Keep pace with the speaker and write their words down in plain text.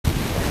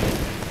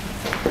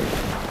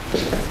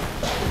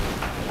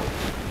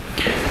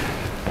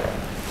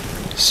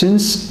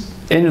Since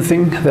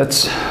anything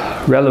that's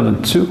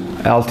relevant to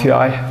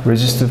LTI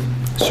resistive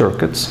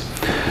circuits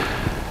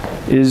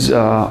is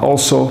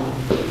also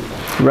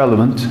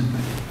relevant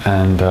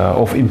and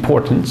of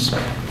importance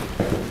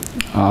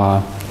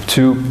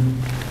to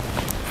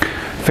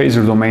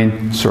phasor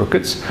domain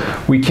circuits,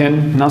 we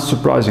can, not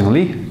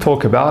surprisingly,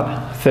 talk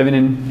about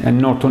Thevenin and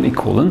Norton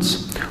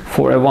equivalents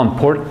for a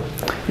one-port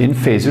in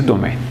phasor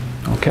domain.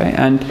 Okay,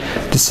 and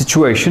the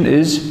situation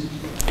is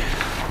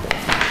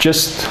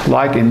just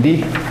like in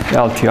the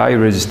LTI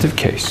resistive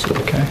case.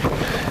 Okay,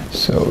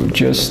 so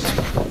just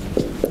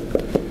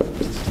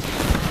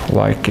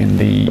like in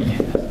the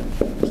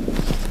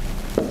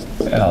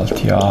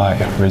LTI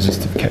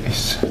resistive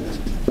case.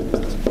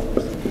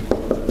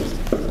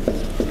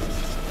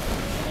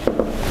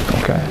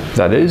 Okay,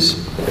 that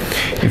is,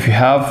 if you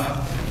have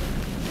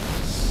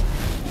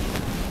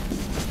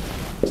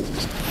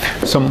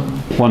some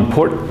one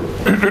port,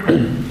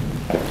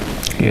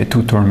 yeah,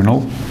 two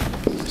terminal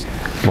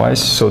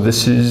device. So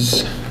this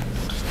is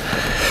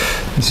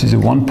a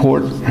one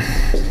port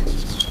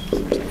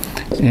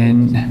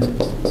in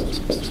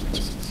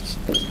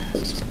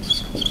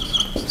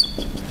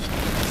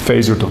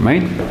phasor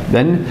domain.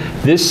 Then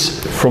this,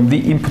 from the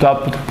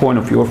input-output point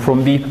of view, or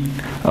from the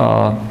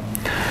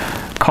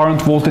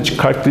current voltage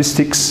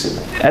characteristics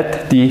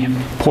at the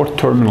port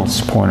terminals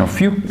point of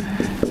view,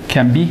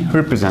 can be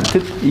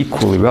represented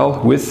equally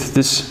well with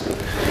this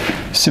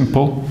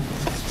simple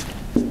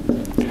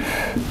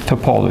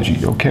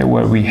topology, okay,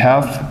 where we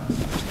have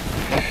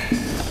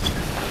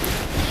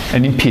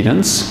an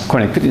impedance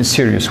connected in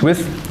series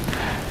with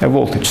a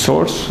voltage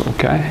source,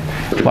 okay.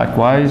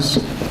 Likewise,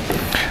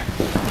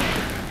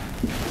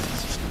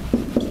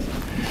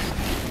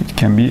 it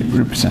can be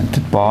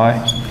represented by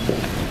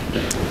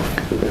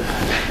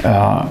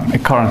a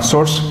current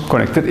source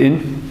connected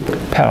in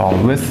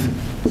parallel with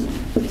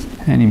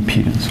an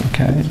impedance,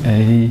 okay,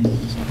 AB,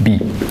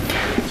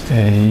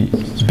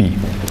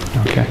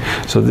 okay.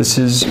 So this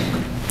is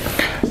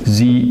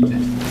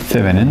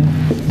Thevenin,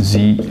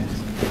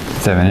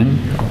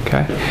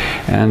 okay,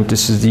 and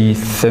this is the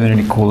Thevenin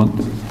equivalent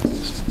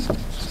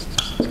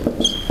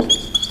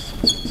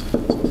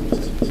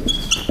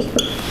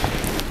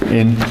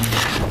in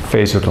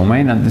phasor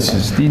domain, and this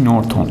is the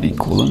Norton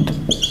equivalent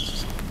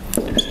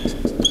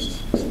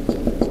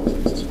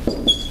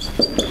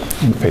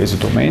in phasor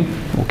domain,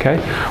 okay,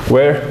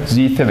 where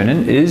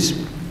Thevenin is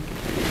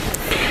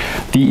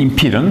the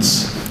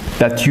impedance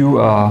that you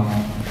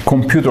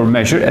compute or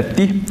measure at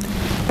the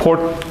port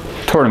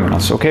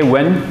terminals, okay,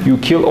 when you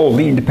kill all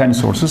the independent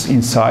sources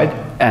inside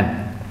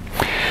N.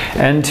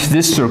 And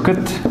this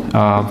circuit,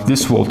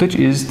 this voltage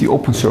is the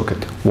open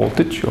circuit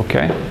voltage,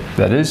 okay,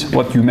 that is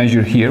what you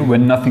measure here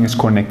when nothing is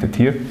connected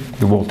here,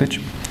 the voltage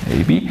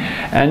AB,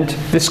 and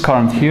this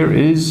current here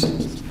is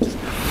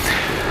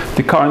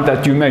the current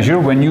that you measure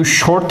when you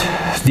short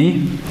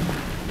the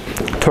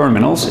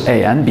terminals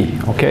A and B,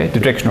 okay, the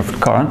direction of the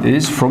current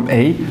is from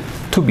A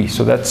to B,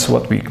 so that's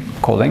what we're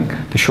calling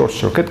the short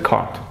circuit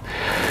current,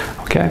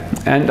 okay.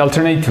 And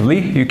alternatively,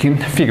 you can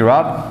figure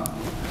out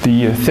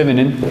the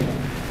Thevenin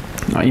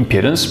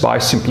impedance by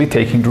simply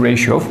taking the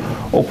ratio of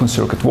open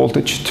circuit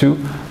voltage to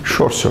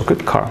short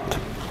circuit current,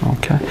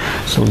 okay.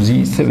 So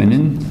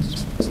Thevenin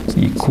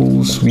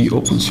equals V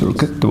open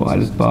circuit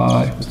divided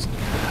by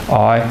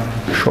I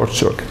short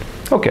circuit.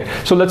 Okay,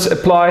 so let's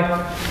apply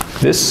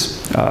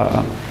this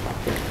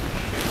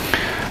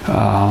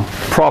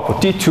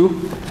property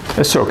to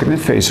a circuit in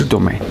phasor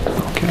domain.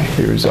 Okay,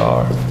 here's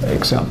our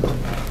example.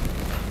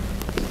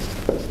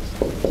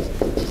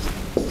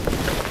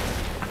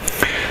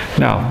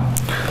 Now,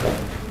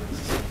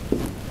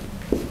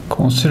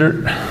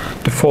 consider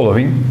the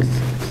following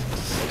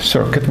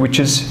circuit, which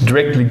is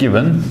directly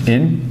given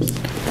in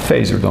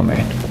phasor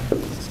domain.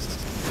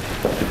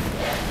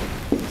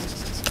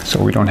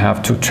 So we don't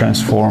have to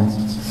transform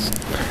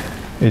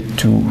it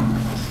to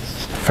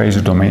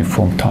phasor domain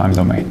from time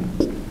domain.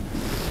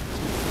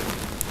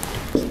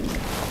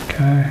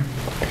 Okay.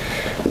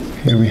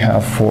 Here we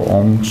have 4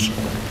 ohms,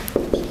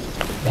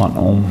 1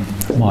 ohm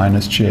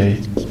minus J,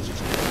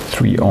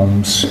 3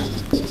 ohms,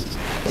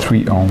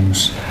 3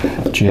 ohms,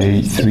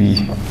 J, 3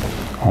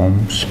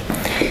 ohms.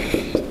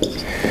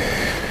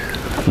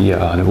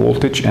 The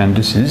voltage, and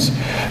this is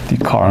the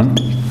current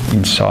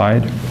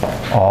inside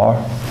our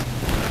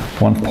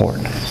one port,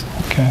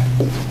 okay,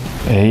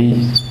 A,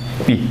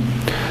 B.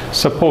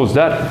 Suppose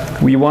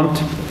that we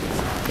want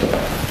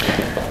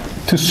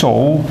to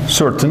solve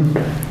certain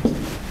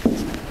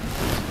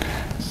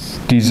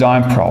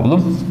design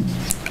problem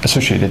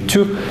associated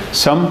to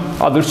some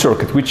other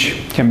circuit,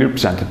 which can be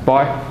represented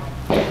by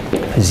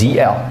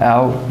ZL.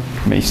 L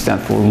may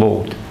stand for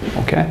load,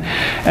 okay.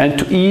 And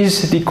to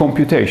ease the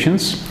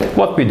computations,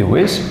 what we do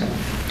is,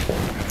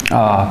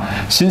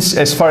 since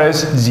as far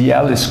as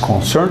ZL is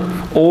concerned,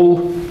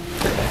 all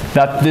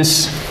that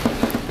this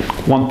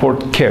one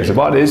port cares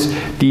about is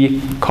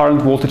the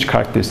current voltage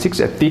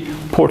characteristics at the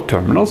port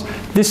terminals.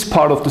 This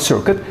part of the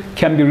circuit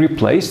can be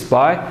replaced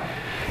by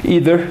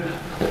either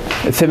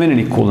a Thevenin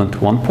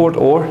equivalent one port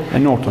or a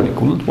Norton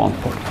equivalent one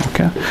port.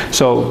 Okay,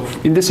 so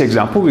in this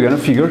example we're going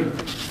to figure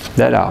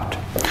that out.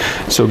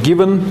 So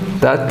given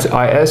that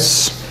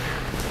IS,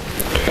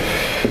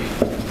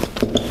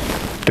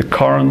 the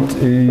current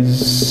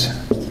is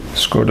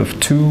square root of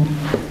 2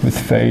 with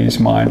phase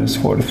minus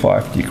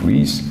 45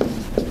 degrees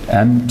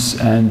amps,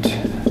 and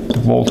the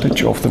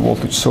voltage of the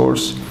voltage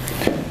source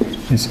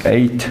is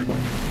 8,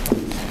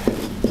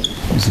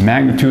 is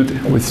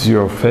magnitude with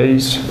 0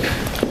 phase,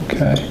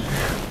 okay,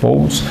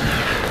 volts.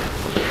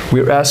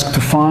 We're asked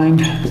to find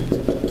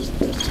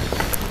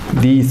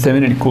the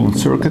Thevenin equivalent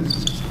circuit.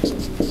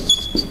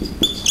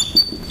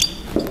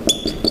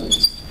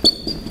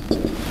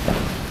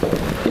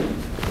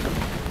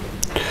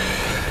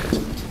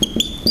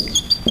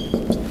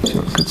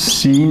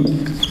 Seen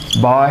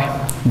by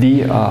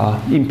the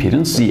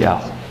impedance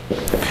ZL,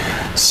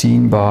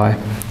 seen by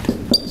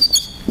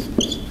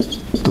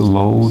the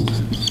load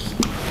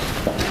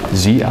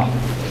ZL.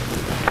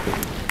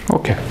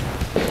 Okay.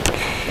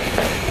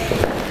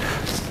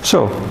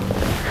 So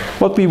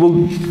what we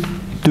will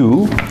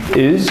do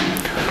is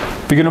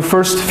we're going to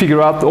first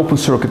figure out the open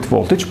circuit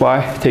voltage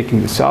by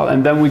taking this out,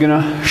 and then we're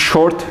going to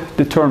short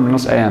the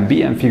terminals A and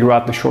B and figure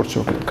out the short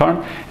circuit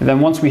current. And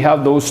then once we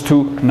have those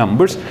two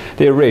numbers,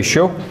 their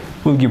ratio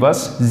will give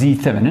us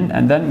Zth Thevenin,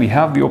 and then we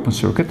have the open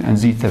circuit and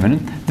Zth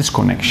Thevenin. This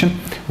connection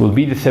will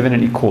be the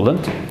Thevenin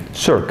equivalent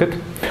circuit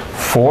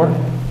for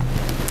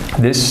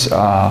this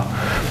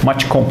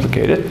much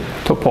complicated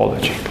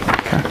topology.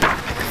 Okay.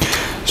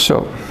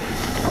 So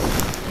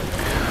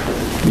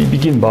we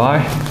begin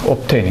by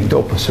obtaining the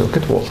open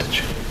circuit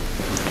voltage.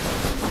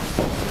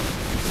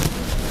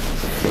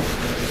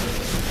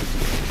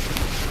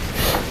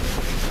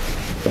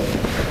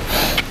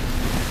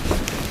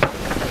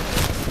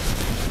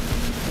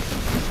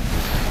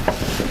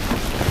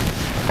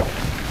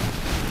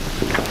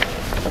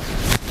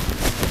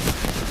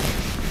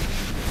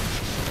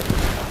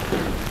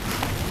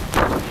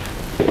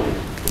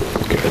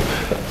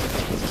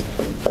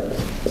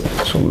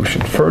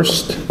 Solution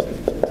first.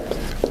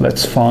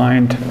 Let's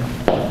find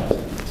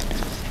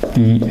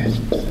the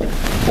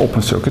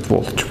open circuit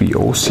voltage,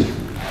 VOC.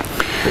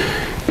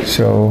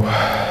 So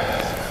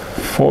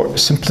for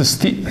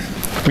simplicity,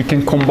 we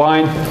can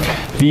combine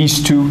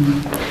these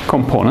two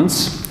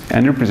components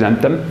and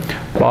represent them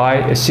by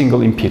a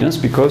single impedance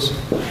because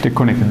they're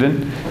connected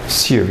in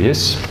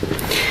series.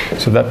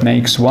 So that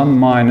makes 1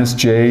 minus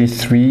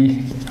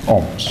J3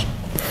 ohms.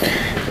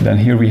 Then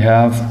here we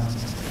have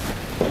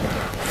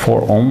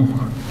 4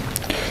 ohm.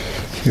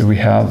 Here we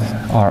have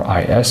our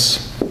IS.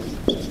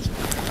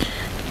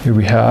 Here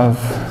we can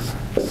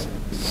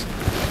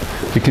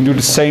do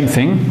the same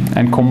thing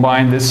and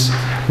combine this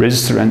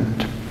resistor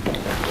and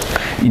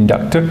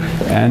inductor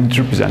and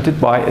represent it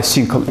by a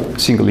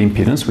single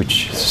impedance,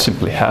 which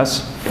simply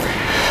has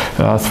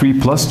 3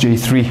 plus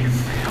J3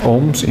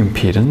 ohms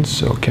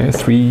impedance. Okay,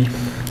 3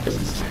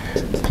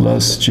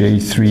 plus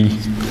J3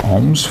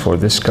 ohms for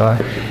this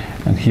guy,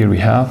 and here we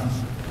have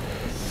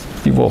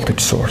the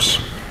voltage source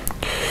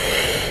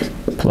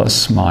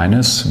plus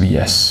minus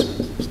Vs,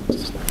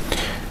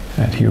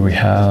 and here we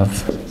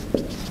have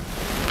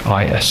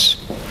Is.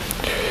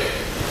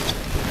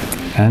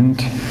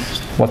 And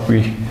what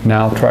we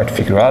now try to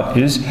figure out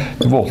is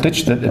the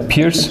voltage that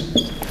appears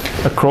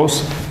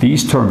across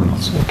these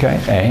terminals, okay,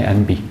 A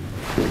and B.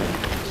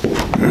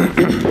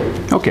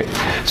 Okay,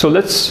 so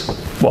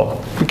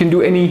we can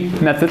do any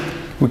method,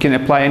 we can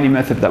apply any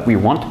method that we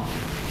want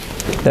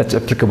that's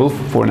applicable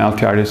for an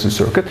LTI resistor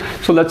circuit.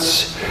 So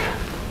let's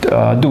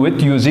do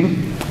it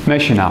using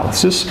mesh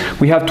analysis.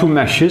 We have two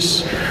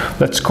meshes.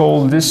 Let's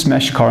call this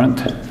mesh current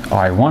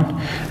I1,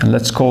 and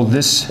let's call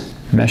this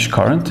mesh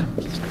current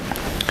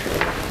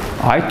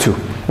I2.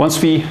 Once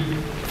we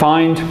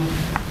find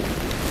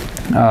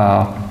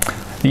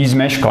these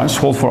mesh currents,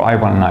 hold for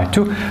I1 and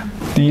I2,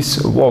 this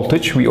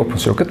voltage, we open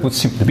circuit, would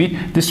simply be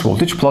this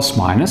voltage plus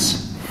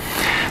minus,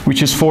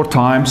 which is 4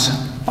 times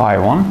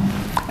I1,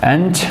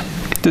 and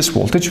this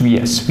voltage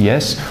Vs.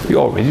 Vs, we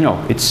already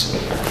know, it's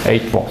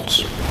 8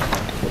 volts.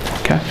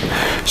 Okay,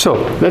 so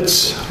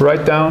let's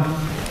write down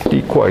the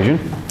equation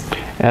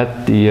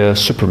at the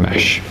super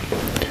mesh.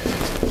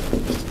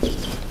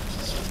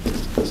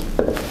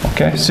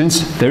 Okay,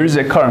 since there is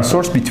a current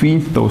source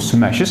between those two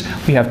meshes,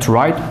 we have to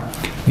write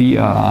the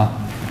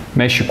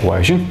mesh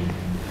equation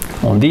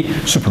on the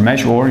super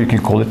mesh, or you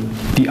can call it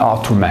the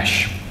outer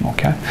mesh.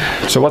 Okay,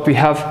 so what we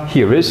have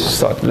here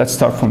is, let's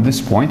start from this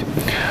point,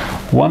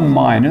 1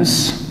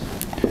 minus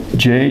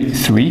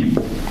J3,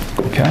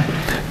 okay,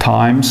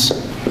 times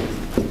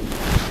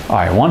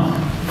I1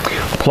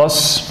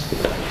 plus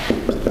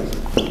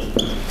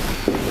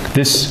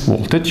this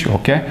voltage,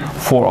 okay,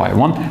 for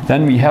I1.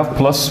 Then we have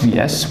plus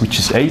Vs, which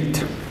is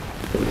 8.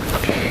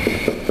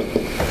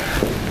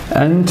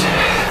 And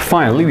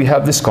finally, we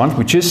have this current,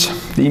 which is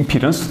the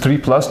impedance 3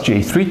 plus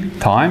J3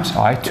 times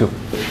I2.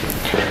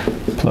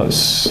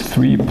 Plus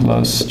 3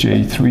 plus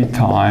J3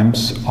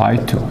 times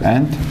I2.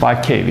 And by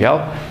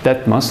KVL,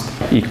 that must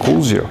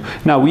equal 0.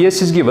 Now,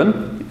 Vs is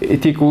given.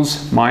 it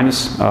equals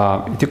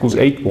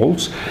 8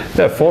 volts.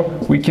 Therefore,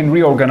 we can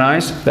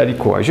reorganize that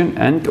equation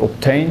and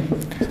obtain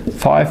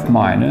 5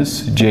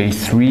 minus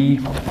J3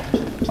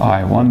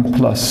 I1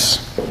 plus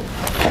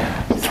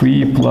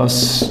 3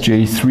 plus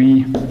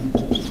J3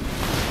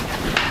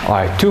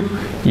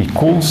 I2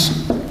 equals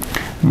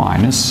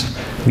minus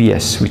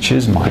Vs, which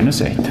is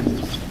minus 8.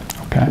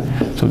 Okay,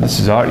 so this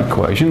is our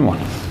equation 1.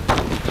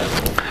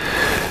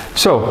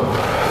 So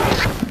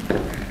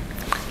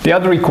the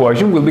other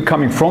equation will be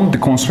coming from the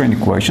constraint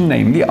equation,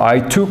 namely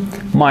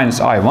I2 minus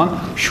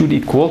I1 should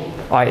equal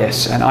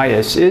Is, and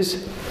Is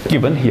is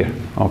given here.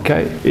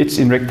 Okay, it's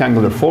in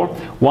rectangular form,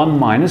 1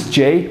 minus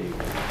J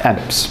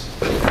amps.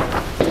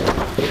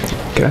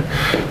 Okay,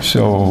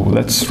 so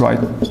let's write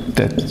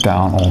that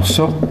down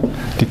also.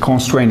 The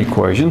constraint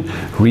equation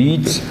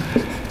reads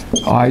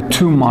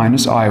I2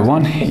 minus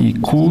I1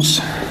 equals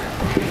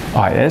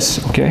Is.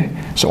 Okay,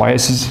 so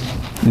Is is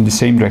in the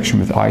same direction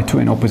with I2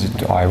 and opposite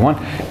to I1.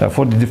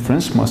 Therefore, the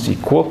difference must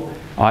equal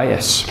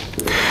Is.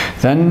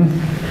 Then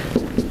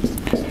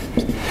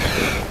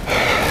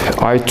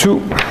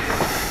I2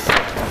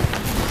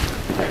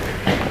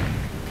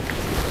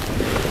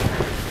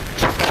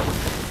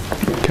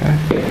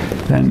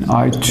 then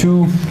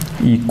I2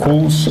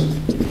 equals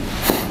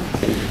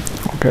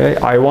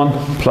I1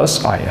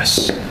 plus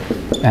Is,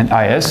 and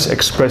Is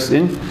expressed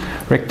in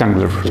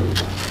rectangular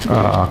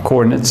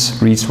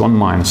coordinates reads 1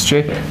 minus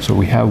J, so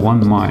we have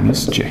 1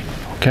 minus J.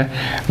 Okay,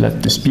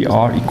 let this be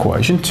our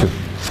equation 2.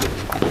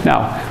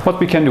 Now what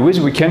we can do is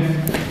we can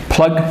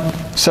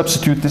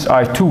substitute this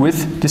I2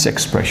 with this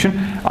expression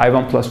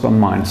I1 plus 1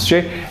 minus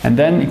J, and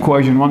then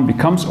equation 1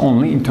 becomes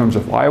only in terms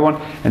of I1,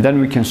 and then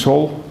we can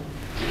solve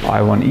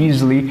I1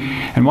 easily.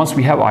 And once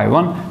we have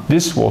I1,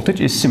 this voltage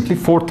is simply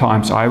 4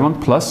 times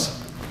I1 plus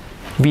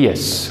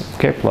Vs,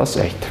 okay, plus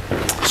 8.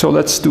 So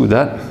let's do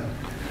that.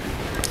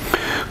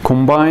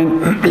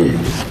 Combine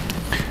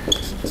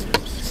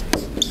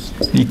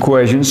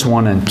equations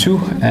 1 and 2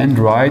 and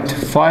write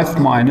 5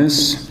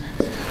 minus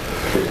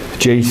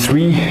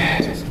J3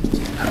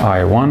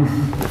 I1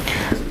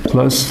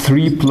 plus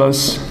 3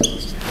 plus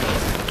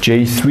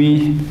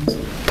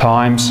J3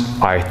 times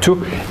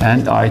I2,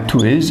 and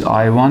I2 is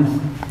I1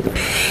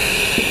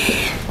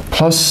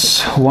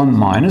 plus 1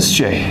 minus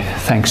J,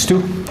 thanks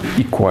to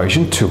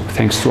equation 2,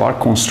 thanks to our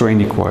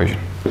constraint equation.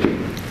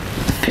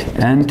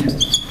 And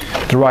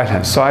the right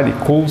hand side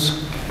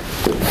equals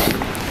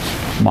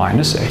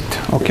minus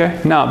 8. Okay,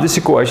 now this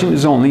equation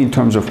is only in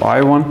terms of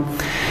I1,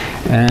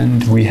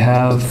 and we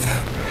have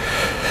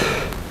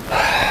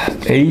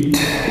 8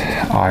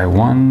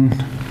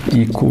 I1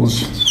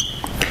 equals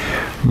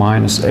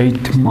minus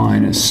 8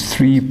 minus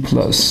 3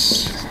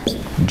 plus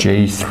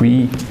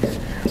J3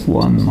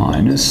 1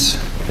 minus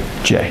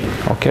J.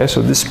 Okay,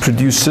 so this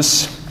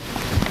produces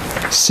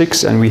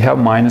 6, and we have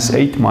minus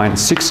 8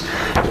 minus 6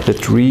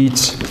 that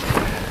reads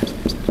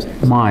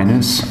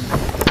minus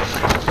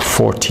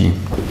 14,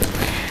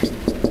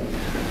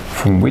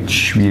 from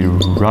which we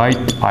write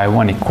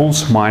I1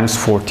 equals minus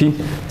 14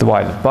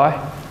 divided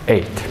by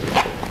 8,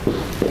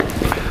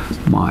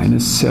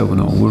 minus 7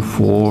 over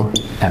 4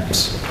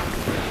 amps.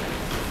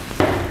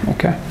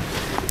 Okay.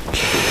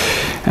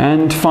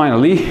 And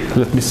finally,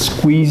 let me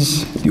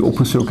squeeze the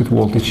open circuit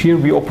voltage here.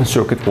 The open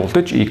circuit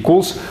voltage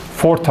equals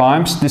 4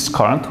 times this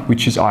current,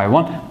 which is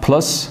I1,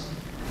 plus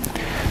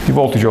the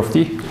voltage of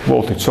the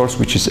voltage source,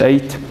 which is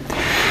 8.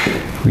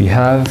 We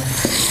have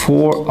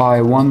 4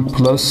 I1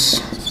 plus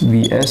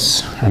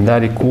Vs, and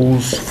that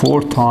equals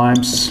 4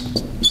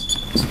 times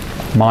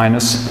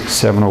minus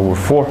 7 over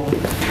 4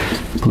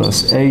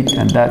 plus 8,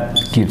 and that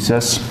gives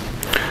us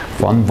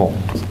 1 volt.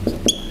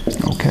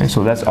 Okay,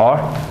 so that's our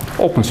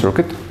open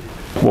circuit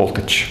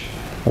voltage,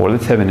 or the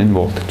Thevenin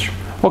voltage.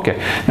 Okay,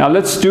 now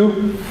let's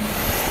do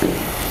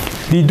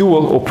the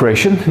dual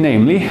operation,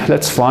 namely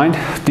let's find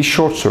the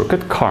short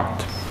circuit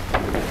current.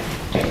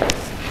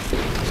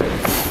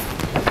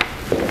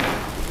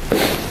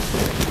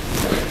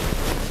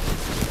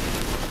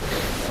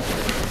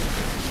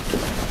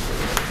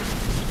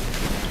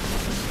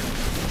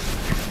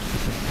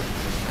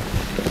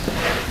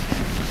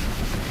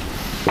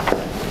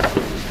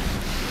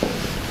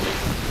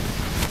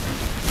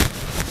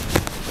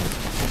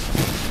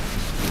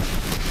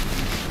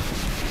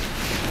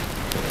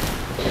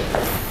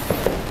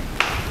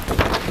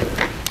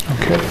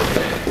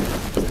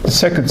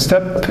 The second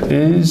step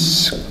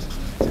is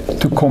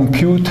to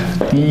compute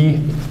the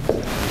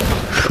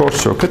short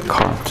circuit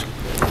current.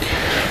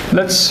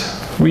 Let's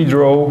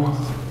redraw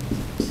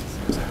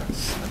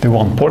the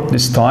one port,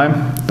 this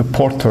time the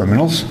port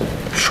terminals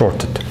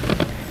shorted.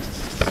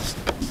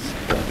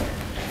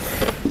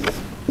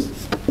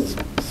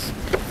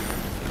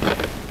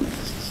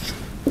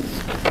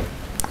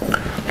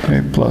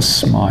 Okay,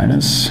 plus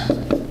minus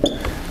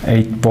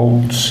 8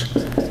 volts.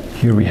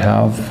 Here we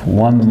have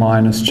 1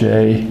 minus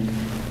J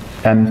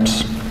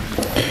amps.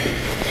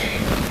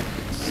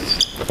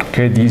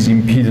 Okay, these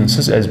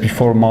impedances as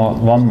before,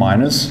 1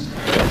 minus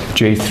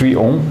J3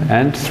 ohm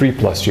and 3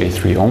 plus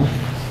J3 ohm.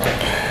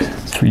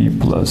 3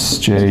 plus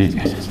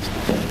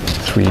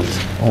J3 3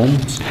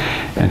 ohms,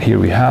 and here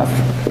we have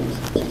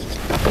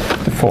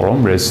the 4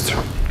 ohm resistor.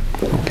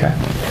 Okay.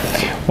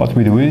 What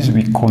we do is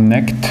we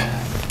connect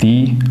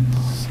the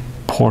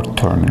port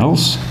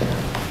terminals,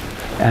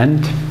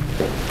 and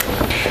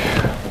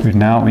we're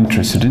now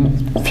interested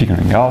in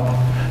figuring out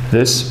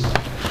this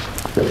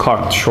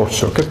current, short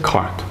circuit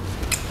current.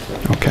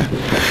 Okay.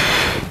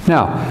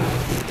 Now,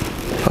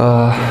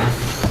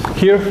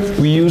 here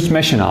we use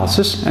mesh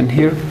analysis, and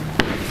here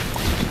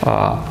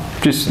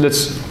just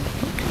let's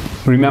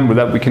remember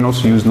that we can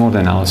also use node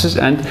analysis,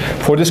 and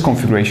for this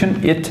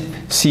configuration it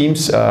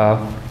seems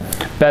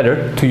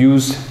better to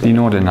use the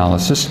node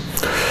analysis,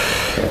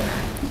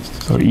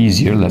 or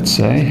easier, let's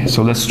say.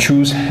 So let's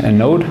choose a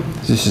node.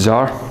 This is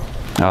our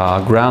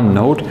ground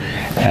node,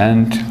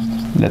 and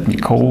let me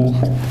call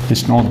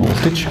this node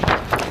voltage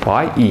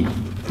by E.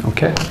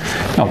 Okay.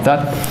 Now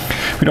that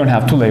we don't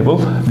have to label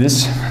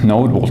this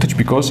node voltage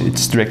because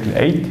it's directly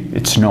 8,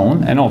 it's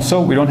known, and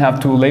also we don't have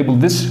to label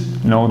this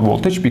node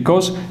voltage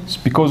because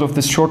of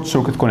this short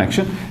circuit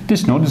connection.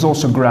 This node is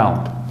also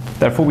ground.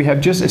 Therefore, we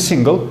have just a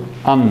single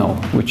unknown,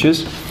 which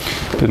is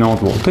the node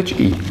voltage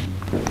E.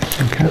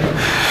 Okay.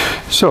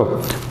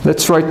 So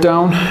let's write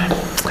down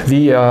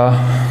the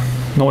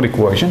node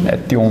equation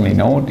at the only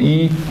node,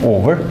 E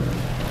over,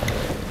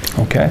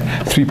 okay,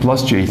 3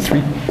 plus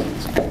J3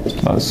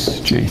 plus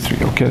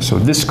J3. Okay, so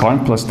this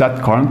current plus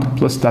that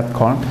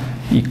current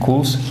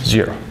equals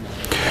 0.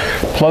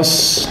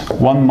 Plus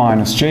 1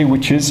 minus J,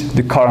 which is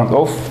the current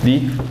of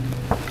the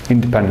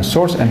independent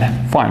source.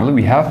 And finally,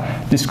 we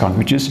have this current,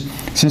 which is,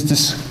 since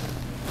this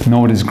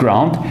node is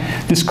ground,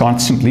 this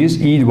current simply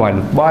is E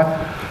divided by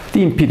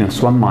the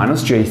impedance, 1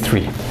 minus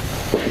J3.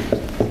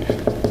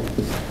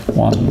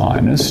 1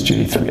 minus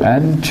J3.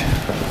 And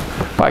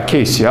by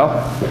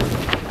KCL,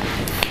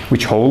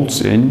 which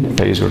holds in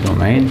phasor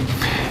domain,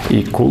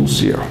 equals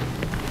 0.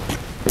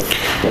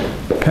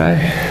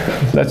 Okay,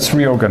 let's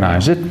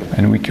reorganize it,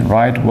 and we can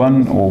write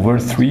 1 over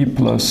 3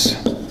 plus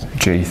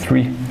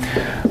J3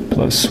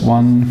 plus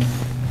 1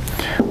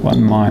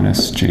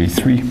 minus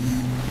J3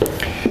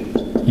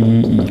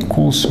 E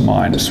equals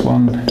minus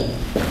 1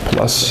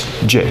 plus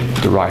J,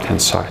 the right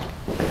hand side,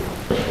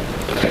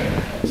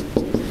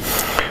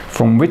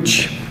 from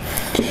which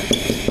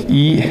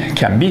E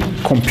can be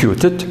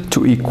computed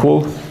to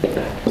equal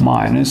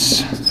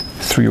minus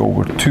 3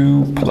 over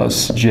 2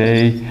 plus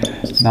J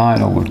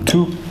 9 over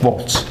 2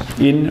 volts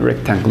in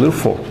rectangular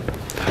form.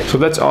 So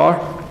that's our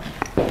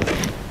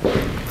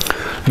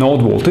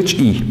node voltage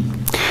E.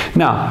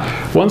 Now,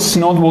 once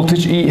node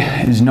voltage E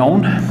is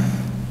known,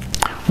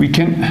 we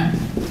can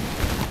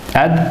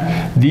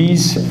add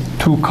these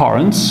two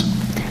currents,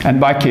 and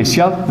by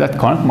KCL, that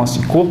current must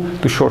equal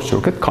the short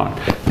circuit current.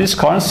 This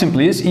current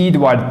simply is E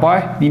divided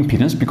by the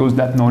impedance, because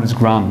that node is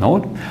ground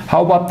node.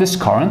 How about this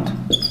current,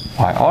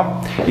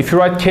 IR? If you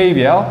write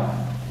KVL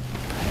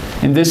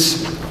in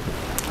this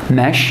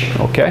mesh,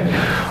 okay,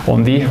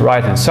 on the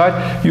right hand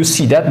side, you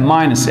see that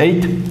minus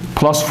 8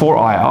 plus 4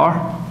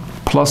 IR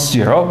plus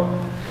 0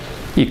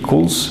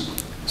 equals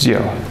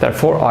 0.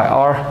 Therefore,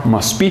 IR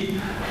must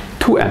be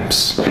 2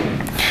 amps.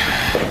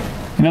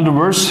 In other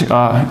words,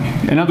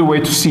 another way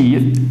to see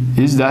it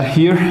is that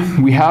here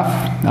we have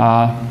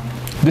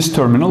this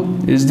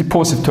terminal is the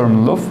positive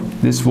terminal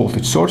of this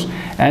voltage source,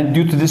 and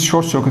due to this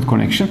short circuit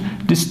connection,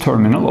 this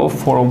terminal of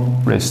 4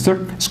 ohm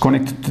resistor is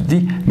connected to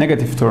the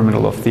negative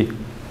terminal of the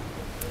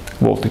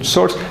voltage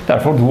source.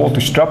 Therefore, the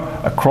voltage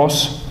drop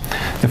across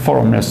the 4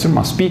 ohm resistor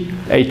must be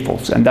 8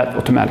 volts, and that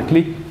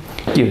automatically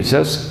gives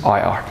us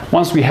IR.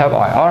 Once we have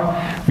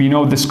IR, we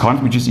know this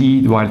current, which is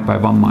E divided by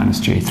 1 minus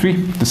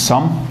J3. The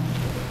sum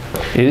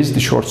is the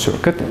short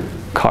circuit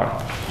current,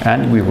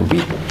 and we will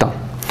be done.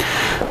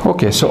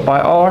 Okay, so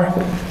IR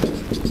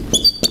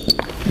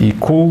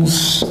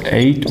equals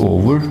 8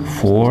 over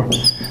 4.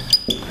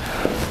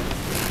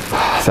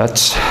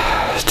 That's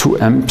 2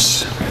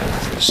 amps.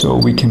 So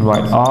we can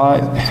write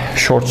I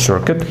short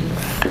circuit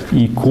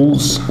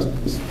equals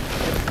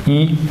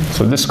E.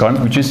 So this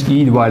current, which is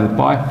E divided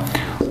by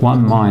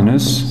 1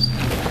 minus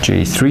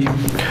J3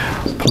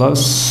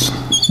 plus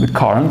the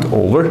current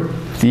over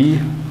the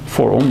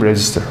 4 ohm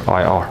resistor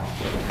IR.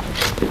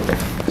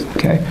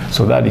 Okay,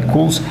 so that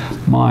equals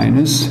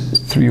minus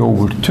 3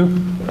 over 2,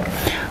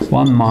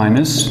 1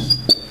 minus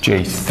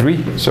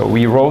J3. So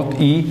we wrote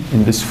E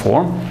in this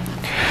form.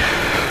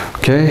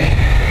 Okay,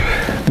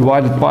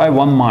 divided by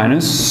 1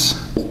 minus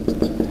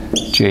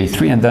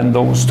J3, and then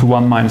those two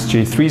 1 minus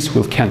J3s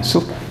will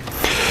cancel,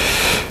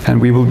 and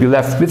we will be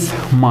left with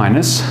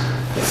minus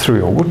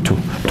 3 over 2.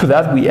 To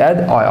that we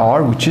add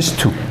IR, which is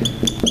 2.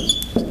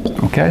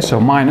 Okay, so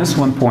minus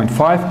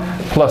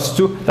 1.5 plus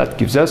 2, that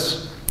gives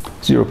us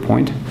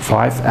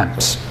 0.5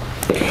 amps.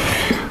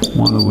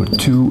 1 over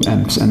 2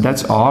 amps, and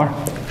that's our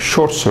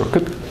short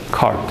circuit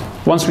current.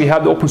 Once we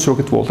have the open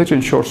circuit voltage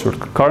and short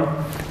circuit current,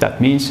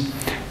 that means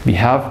we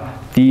have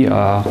the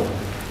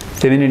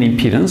Thevenin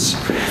impedance,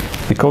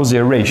 because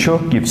their ratio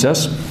gives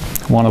us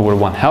 1 over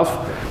 1/2,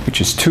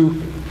 which is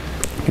 2,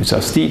 gives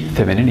us the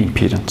Thevenin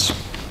impedance.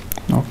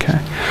 Okay,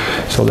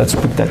 so let's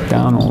put that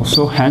down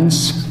also.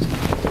 Hence,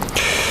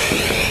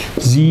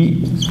 Z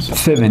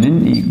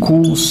Thevenin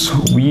equals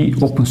V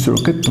open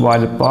circuit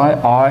divided by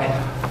I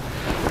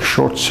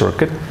short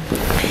circuit,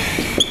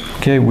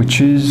 okay,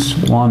 which is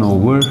 1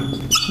 over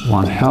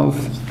 1/2,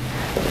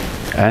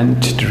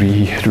 and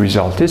the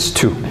result is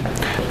 2.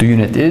 The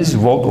unit is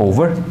volt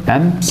over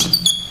amps,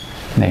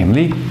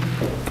 namely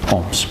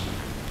ohms.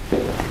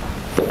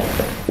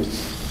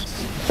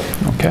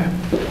 Okay.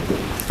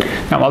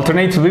 Now,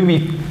 alternatively,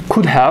 we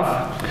could have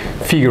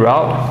figure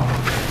out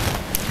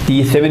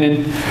the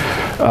Thevenin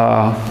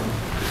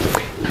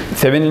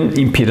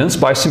impedance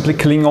by simply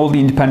killing all the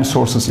independent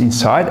sources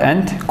inside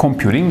and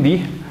computing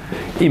the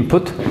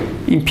input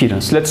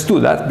impedance. Let's do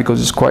that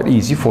because it's quite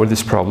easy for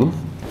this problem.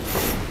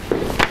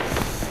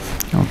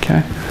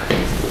 Okay.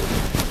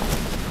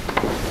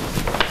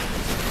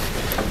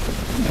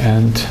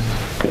 And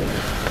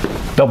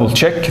double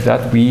check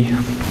that we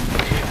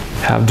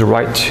have the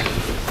right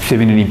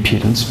Thevenin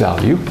impedance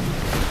value.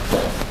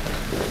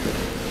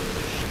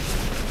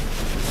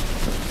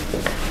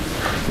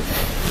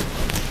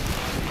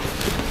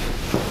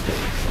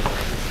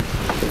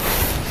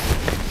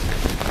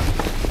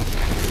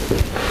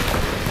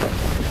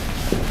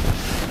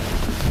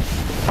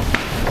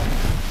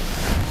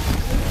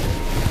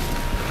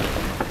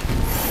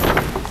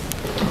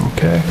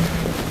 Okay.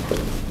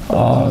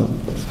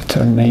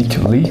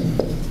 Alternatively,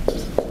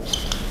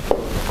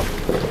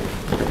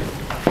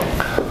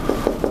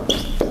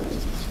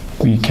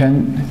 we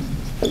can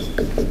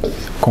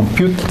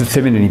compute the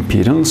Thevenin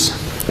impedance,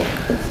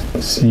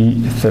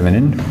 Zth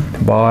Thevenin,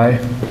 by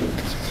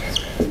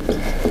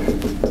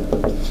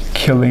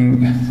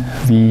killing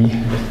the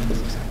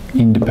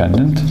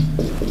independent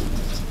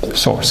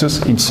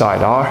sources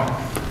inside our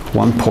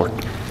one port.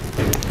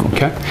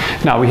 Okay.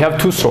 Now we have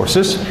two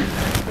sources,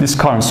 this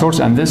current source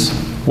and this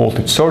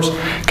voltage source.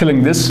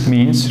 Killing this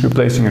means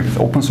replacing it with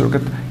open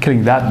circuit.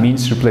 Killing that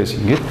means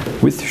replacing it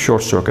with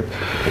short circuit.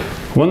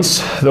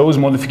 Once those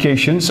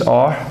modifications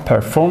are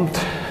performed,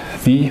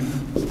 the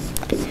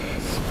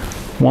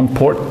one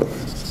port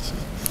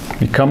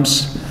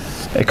becomes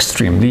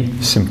extremely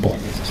simple.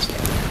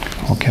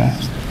 Okay.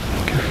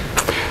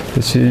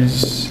 This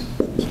is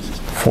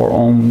 4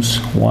 ohms,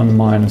 1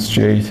 minus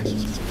J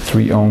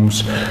 3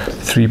 ohms,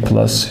 3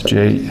 plus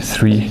J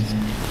 3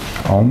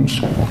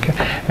 ohms. Okay.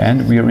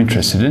 And we are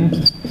interested in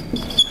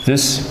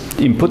this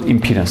input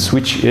impedance,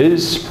 which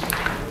is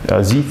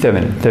Zth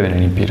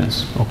Thevenin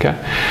impedance. Okay.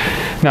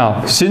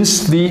 Now,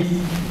 since the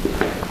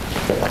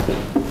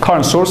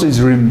current source is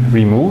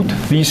removed,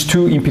 these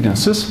two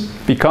impedances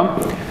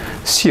become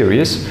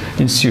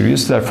in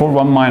series. Therefore,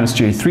 1 minus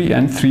J3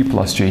 and 3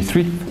 plus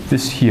J3.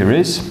 This here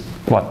is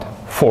what?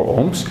 4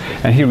 ohms.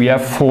 And here we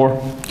have 4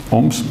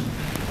 ohms.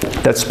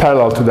 That's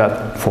parallel to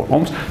that 4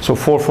 ohms. So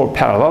 4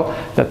 parallel,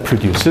 that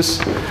produces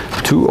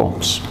 2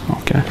 ohms.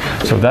 Okay.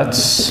 So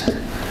that's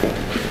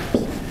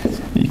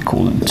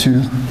equivalent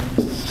to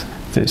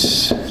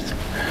this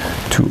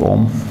 2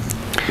 ohm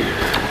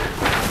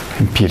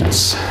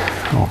impedance.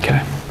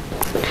 Okay.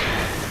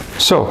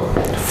 So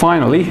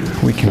finally,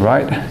 we can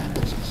write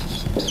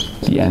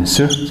the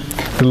answer.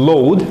 The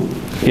load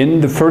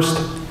in the first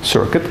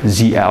circuit,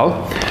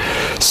 ZL,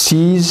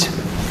 sees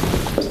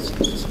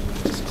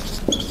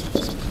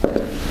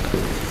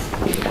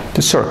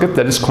the circuit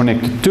that is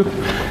connected to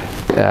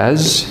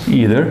as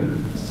either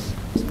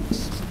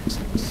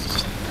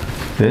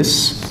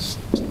this,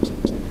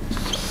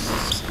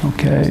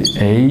 okay,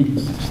 A,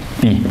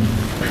 B.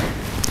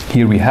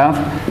 Here we have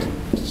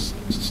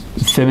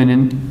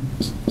Thevenin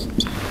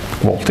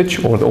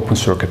voltage, or the open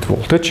circuit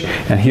voltage,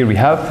 and here we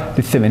have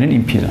the Thevenin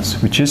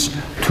impedance, which is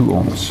 2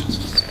 ohms.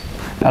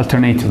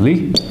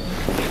 Alternatively,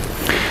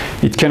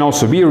 it can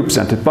also be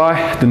represented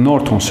by the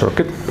Norton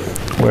circuit,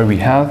 where we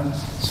have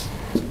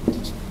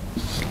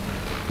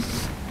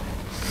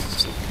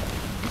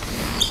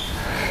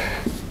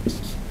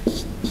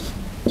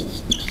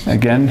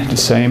again the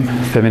same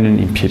Thevenin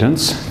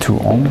impedance, 2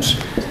 ohms,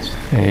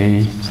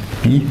 A,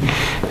 B,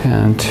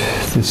 and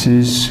this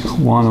is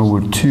 1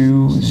 over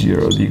 2,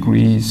 0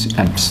 degrees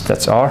amps.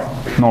 That's our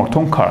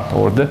Norton current,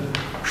 or the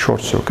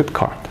short circuit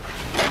current.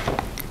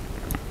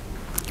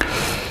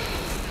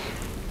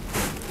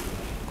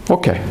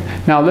 Okay,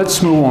 now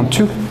let's move on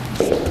to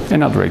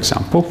another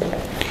example.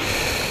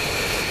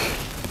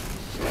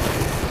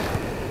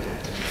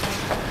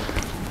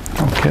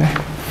 Okay,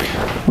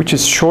 which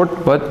is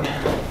short, but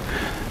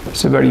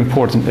it's a very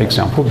important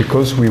example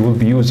because we will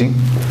be using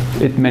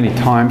it many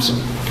times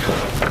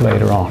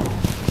later on.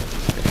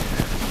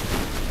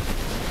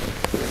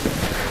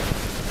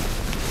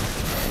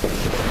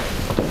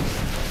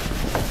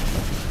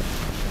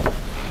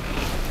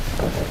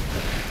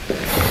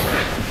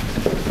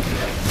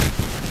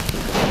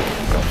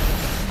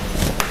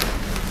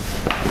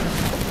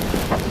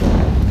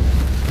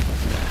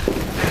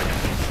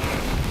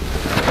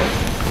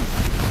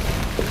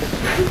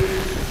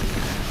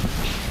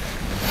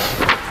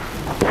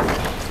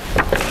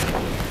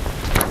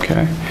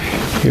 Okay,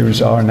 here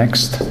is our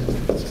next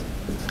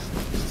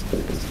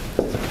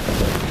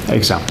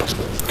example.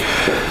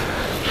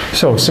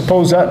 So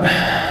suppose that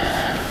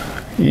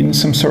in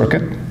some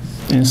circuit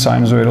in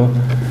sinusoidal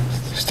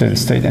steady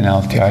state and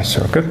LTI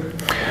circuit.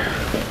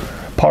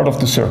 Part of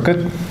the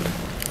circuit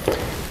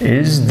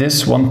is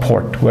this one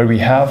port where we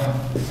have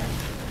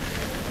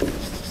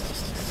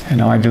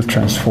an ideal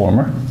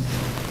transformer.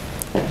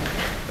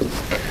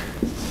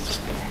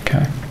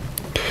 Okay.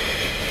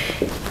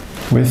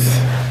 With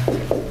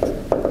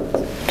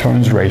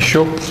turns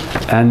ratio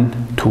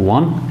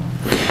n/1,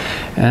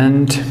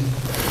 and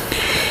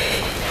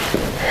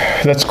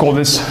let's call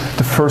this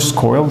the first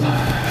coil,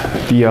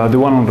 the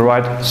one on the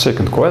right,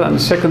 second coil, and the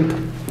second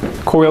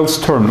coil's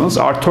terminals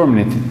are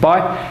terminated by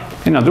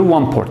another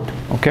one port,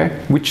 okay,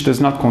 which does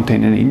not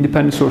contain any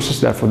independent sources.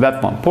 Therefore,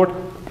 that one port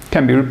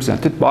can be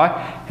represented by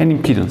an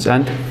impedance,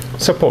 and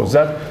suppose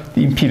that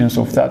the impedance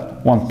of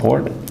that one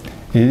port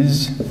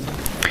is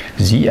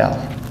ZL.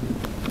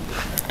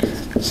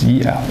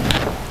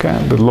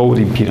 Okay, the load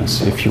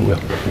impedance, if you will.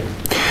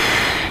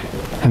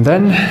 And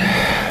then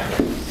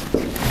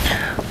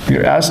we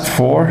are asked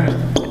for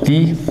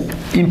the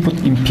input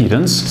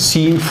impedance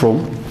seen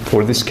from,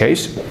 for this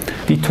case,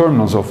 the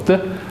terminals of the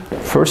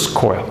first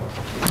coil.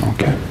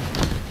 Okay.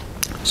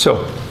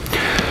 So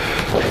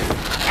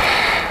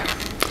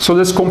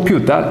let's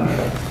compute that.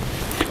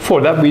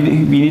 For that, we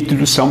need to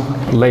do some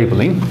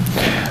labeling.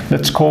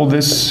 Let's call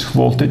this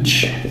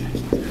voltage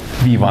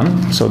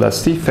V1. So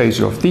that's the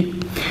phasor of the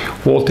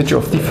voltage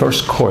of the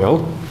first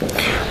coil.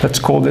 Let's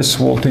call this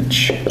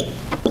voltage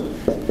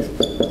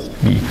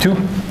V2.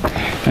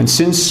 And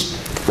since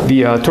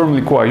the terminal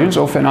equations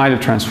of an ideal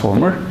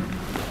transformer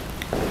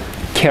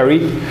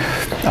carry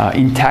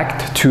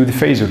intact to the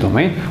phasor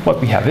domain, what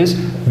we have is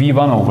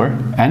V1 over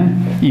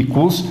N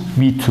equals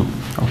V2.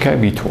 Okay,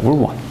 V2 over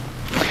 1.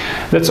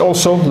 Let's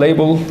also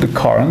label the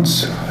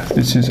currents.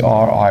 This is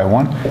our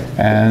I1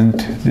 and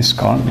this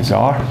current is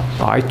our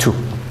I2.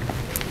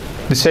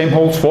 The same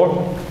holds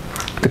for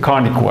the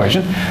current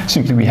equation.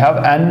 Simply we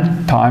have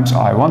N times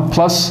I1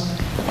 plus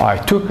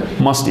I2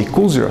 must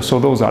equal 0. So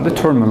those are the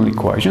terminal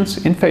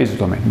equations in phasor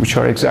domain, which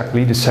are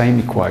exactly the same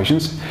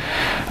equations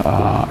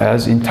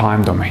as in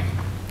time domain.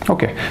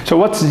 Okay, so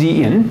what's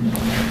Zin?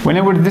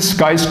 Whenever this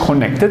guy is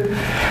connected,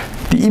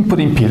 the input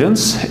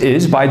impedance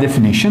is, by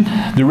definition,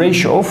 the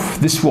ratio of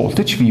this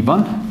voltage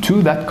V1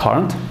 to that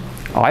current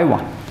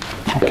I1.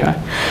 Okay,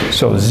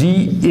 so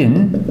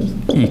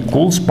Zin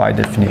equals, by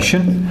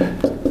definition,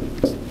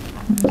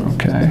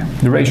 okay,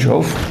 the ratio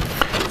of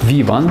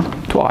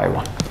V1 to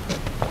I1.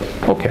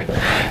 Okay,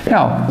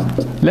 now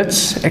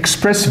let's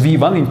express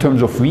V1 in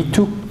terms of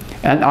V2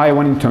 and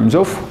I1 in terms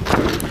of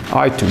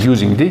I2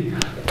 using the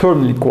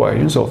terminal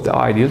equations of the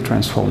ideal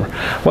transformer.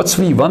 What's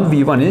V1?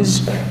 V1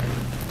 is,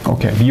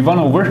 okay, V1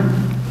 over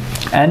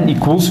N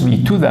equals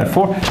V2,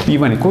 therefore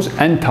V1 equals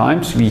N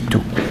times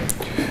V2.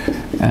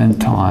 N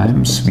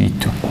times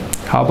V2.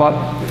 How about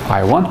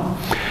I1?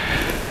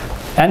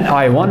 N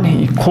I1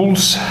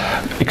 equals,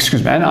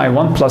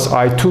 N1 plus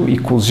I2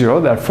 equals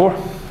 0, therefore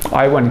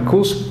I1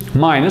 equals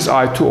minus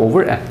I2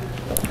 over N.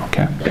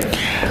 Okay,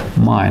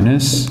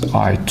 minus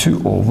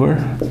I2 over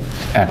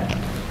N.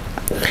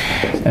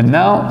 And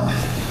now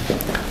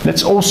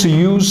let's also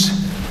use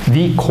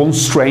the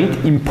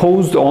constraint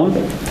imposed on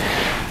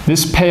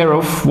this pair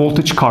of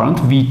voltage current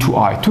V2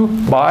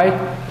 I2 by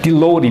the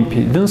load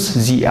impedance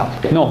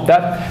ZL. Note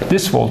that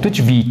this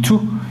voltage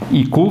V2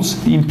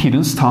 equals the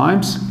impedance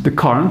times the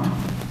current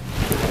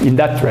in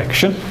that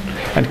direction,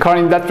 and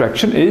current in that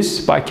direction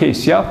is, by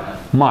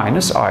KCL,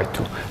 minus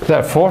I2.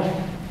 Therefore,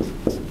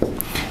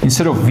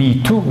 instead of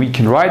V2, we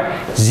can write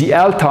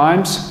ZL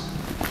times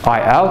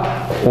IL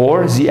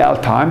or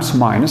ZL times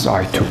minus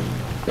I2.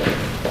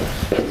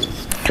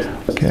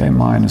 Okay,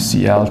 minus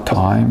ZL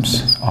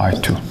times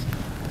I2.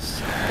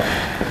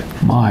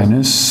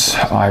 Minus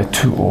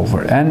I2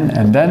 over N,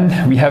 and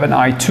then we have an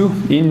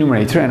I2 in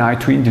numerator and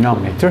I2 in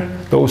denominator.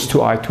 Those two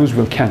I2s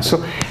will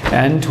cancel,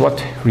 and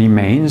what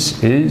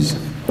remains is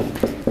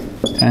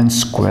N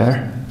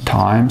squared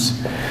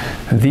times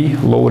the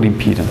load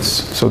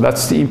impedance. So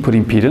that's the input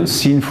impedance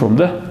seen from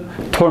the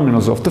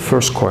terminals of the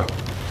first coil.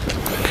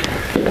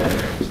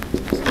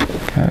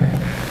 Okay.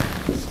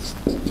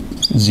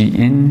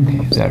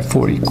 Zin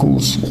therefore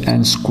equals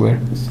N squared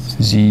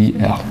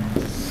ZL.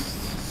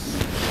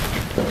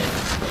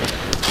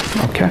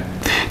 Okay.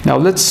 Now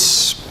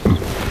let's,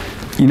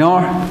 in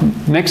our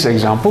next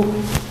example,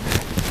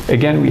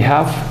 again we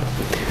have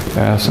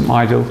some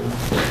ideal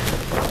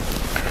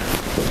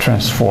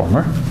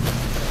transformer.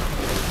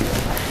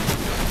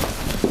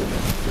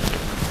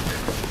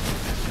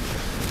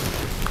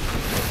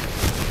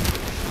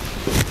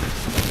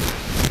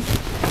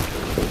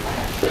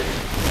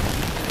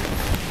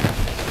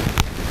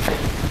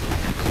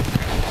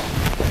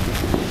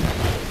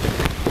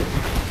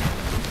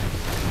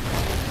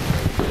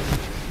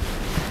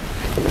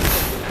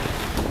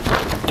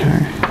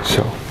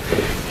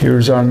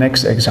 Here's our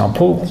next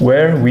example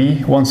where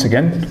we once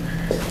again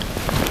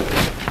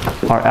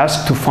are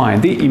asked to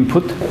find the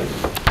input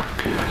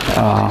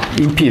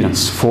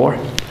impedance for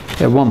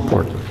a one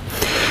port.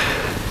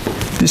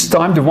 This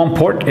time the one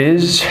port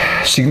is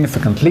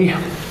significantly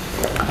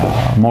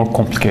more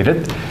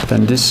complicated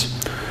than this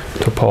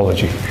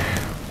topology.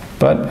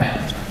 But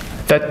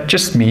that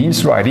just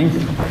means writing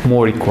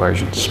more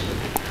equations.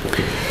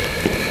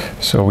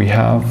 So we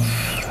have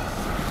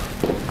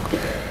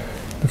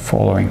the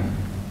following.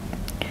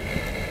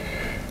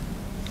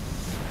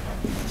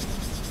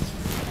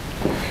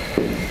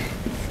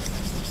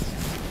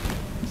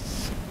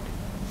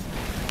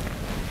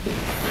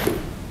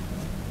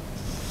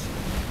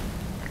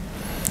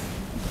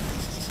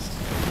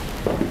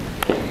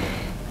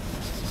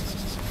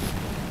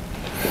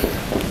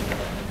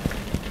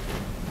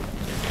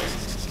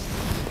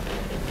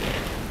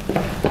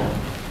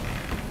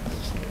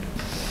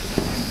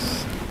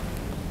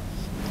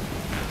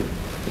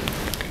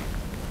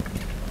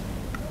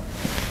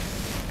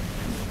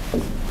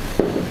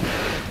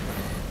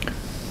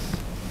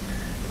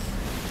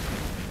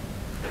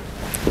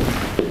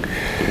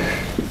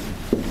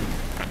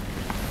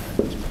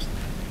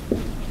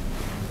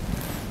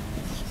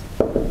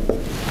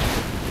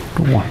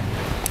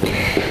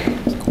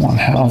 One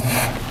half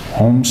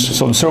ohms.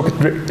 So the circuit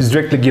is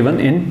directly given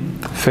in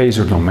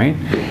phasor domain.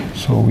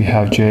 So we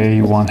have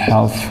J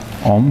 1/2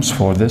 ohms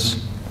for this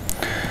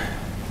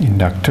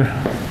inductor,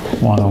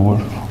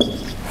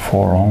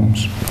 1/4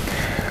 ohms,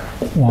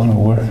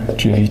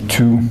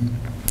 1/J2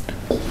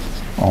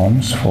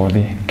 ohms for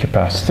the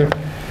capacitor,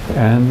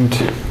 and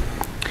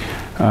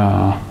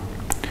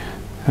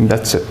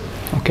that's it.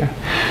 Okay.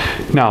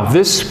 Now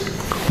this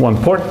one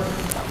port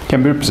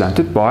can be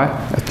represented by,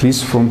 at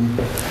least from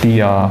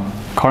the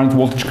current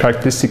voltage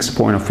characteristics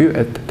point of view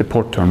at the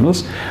port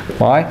terminals,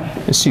 by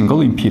a single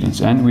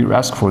impedance, and we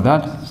ask for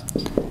that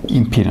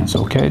impedance,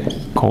 okay,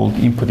 called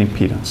input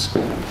impedance.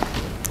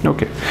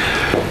 Okay.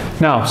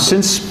 Now,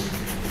 since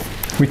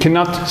we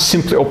cannot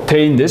simply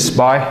obtain this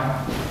by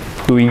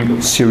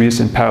doing series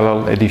and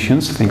parallel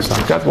additions, things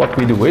like that, what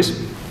we do is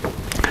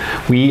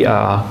we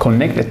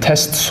connect a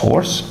test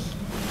source.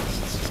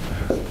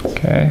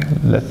 Okay,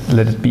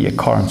 let it be a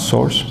current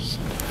source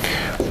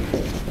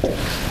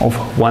of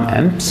 1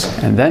 amps,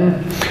 and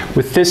then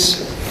with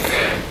this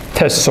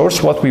test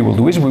source, what we will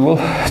do is we will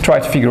try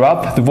to figure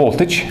out the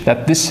voltage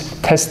that this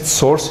test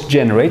source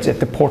generates at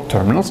the port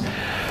terminals.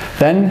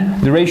 Then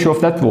the ratio of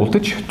that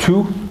voltage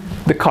to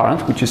the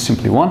current, which is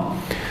simply 1,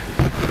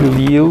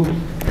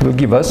 will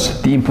give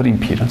us the input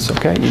impedance,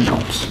 okay, in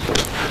ohms.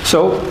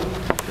 So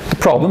the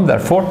problem,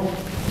 therefore,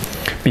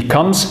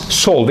 becomes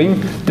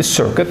solving the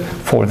circuit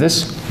for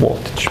this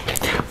voltage.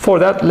 For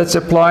that, let's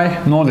apply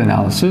node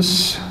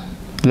analysis.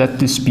 Let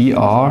this be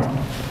our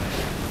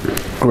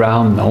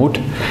ground node,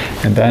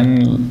 and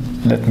then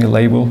let me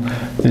label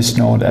this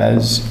node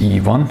as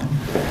E1,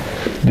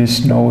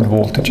 this node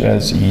voltage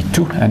as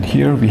E2, and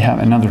here we have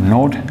another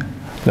node.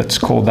 Let's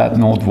call that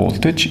node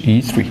voltage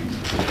E3.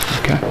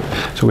 Okay,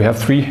 so we have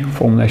 3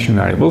 formulation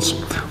variables.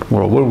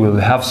 Moreover, we'll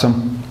have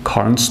some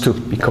currents too,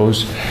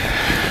 because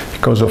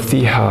of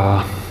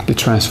the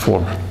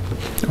transformer.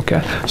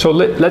 Okay, so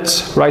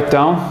let's write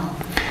down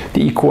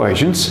the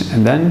equations,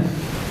 and then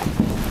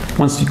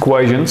once the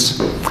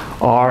equations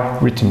are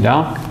written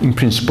down, in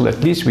principle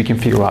at least, we can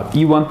figure out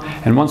E1,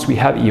 and once we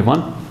have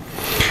E1,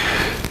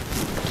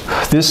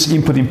 this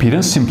input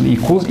impedance simply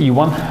equals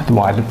E1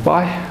 divided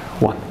by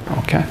 1.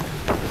 Okay,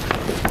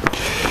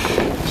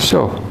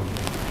 so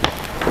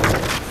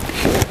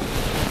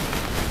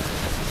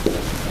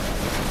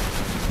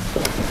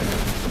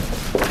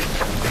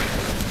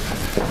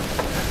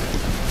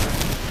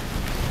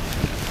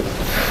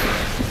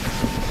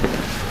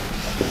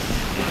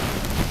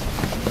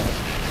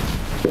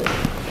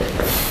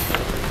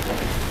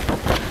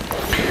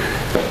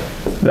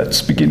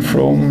let's begin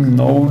from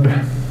node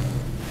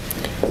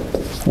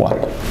 1.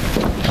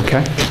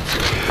 Okay,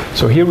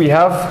 so here we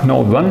have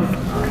node 1,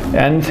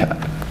 and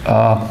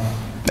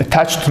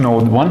attached to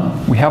node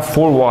 1 we have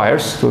 4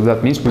 wires, so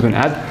that means we can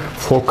add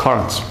 4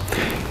 currents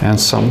and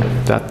sum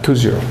that to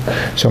 0.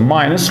 So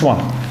minus 1,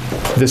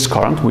 this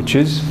current, which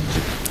is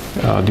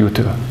due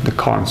to the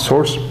current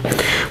source,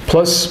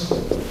 plus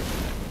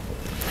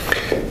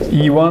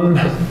E1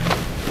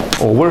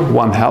 over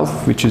 1/2,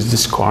 which is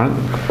this current.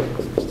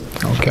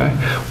 Okay,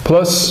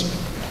 plus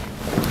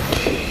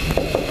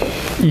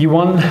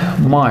E1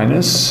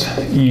 minus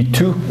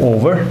E2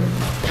 over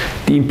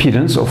the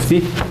impedance of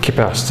the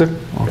capacitor,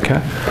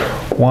 okay,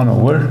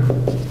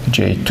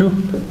 1/J2,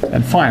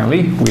 and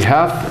finally we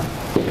have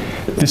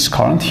this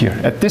current here.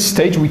 At this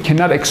stage we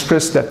cannot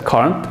express that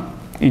current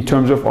in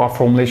terms of our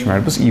formulation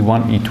variables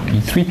E1, E2,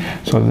 E3,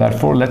 so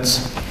therefore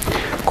let's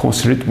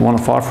consider it one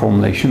of our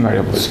formulation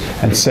variables,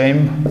 and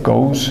same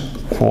goes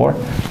for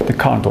the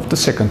current of the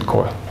second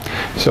coil.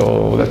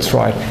 So let's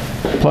write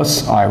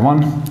plus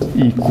I1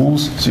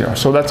 equals 0.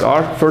 So that's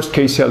our first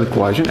KCL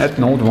equation at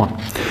node 1.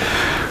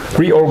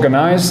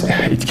 Reorganized,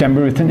 it can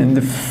be written in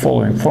the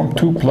following form: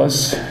 2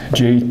 plus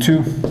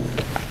J2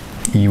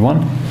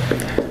 E1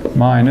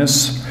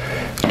 minus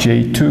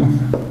J2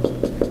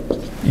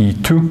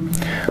 E2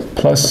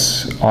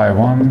 plus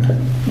I1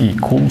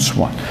 equals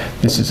 1.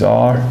 This is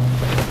our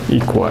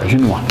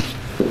equation 1.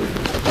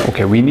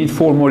 Okay, we need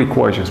 4 more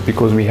equations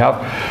because we have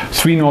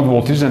 3 node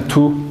voltages and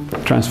 2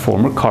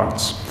 transformer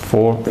currents.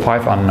 for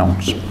 5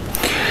 unknowns.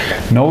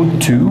 Node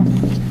 2,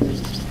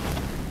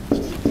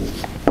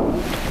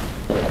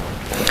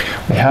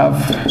 we have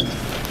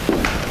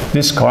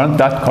this current,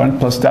 that current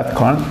plus that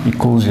current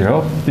equals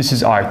 0. This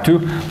is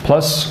I2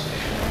 plus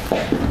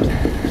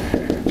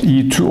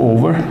E2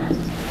 over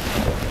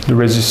the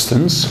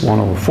resistance 1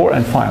 over 4,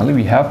 and finally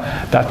we have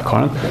that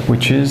current,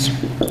 which is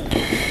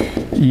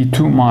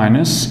E2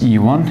 minus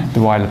E1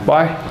 divided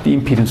by the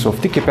impedance of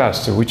the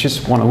capacitor, which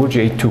is 1 over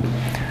J2.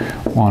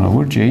 1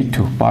 over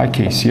J2 by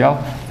KCl,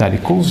 that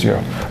equals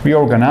 0.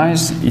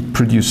 Reorganized, it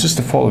produces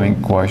the following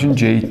equation: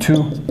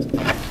 J2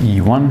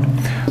 E1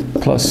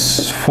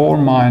 plus 4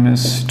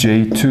 minus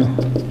J2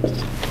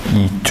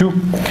 E2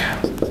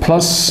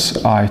 plus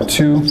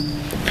I2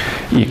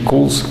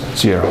 equals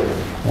 0.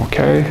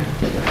 Okay,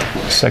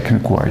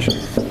 second equation.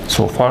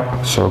 So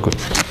far, so good.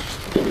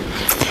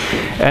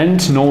 And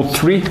node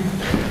 3,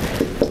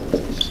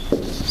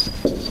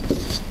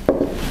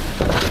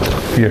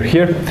 we're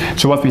here.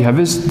 So what we have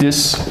is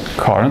this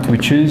current,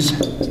 which is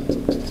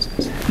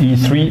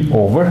E3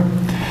 over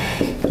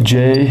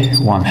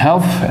J1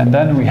 half, and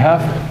then we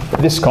have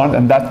this current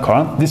and that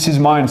current. This is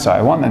minus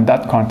I1 and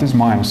that current is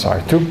minus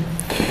I2.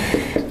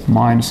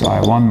 Minus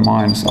I1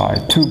 minus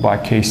I2 by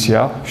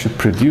KCl should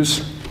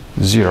produce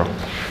 0.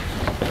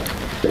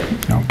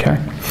 Okay,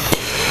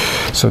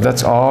 so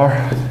that's our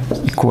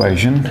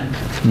equation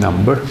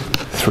number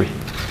 3.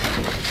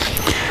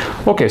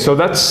 Okay, so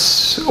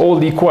that's all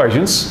the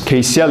equations,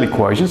 KCl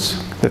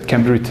equations, that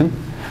can be written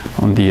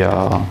on the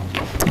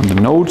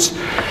nodes.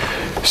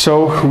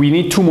 So we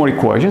need 2 more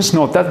equations.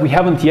 Note that we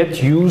haven't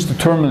yet used the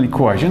terminal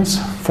equations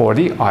for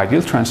the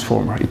ideal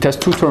transformer. It has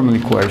 2 terminal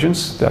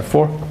equations,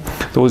 therefore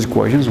those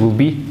equations will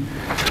be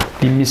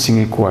the missing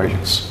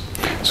equations.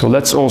 So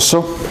let's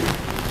also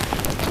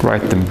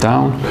write them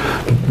down.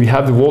 We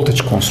have the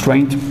voltage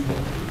constraint.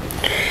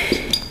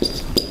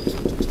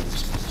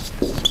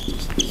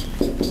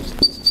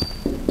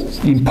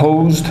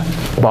 Imposed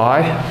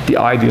by the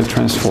ideal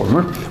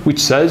transformer, which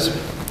says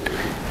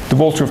the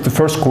voltage of the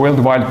first coil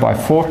divided by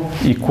 4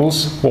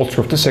 equals voltage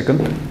of the second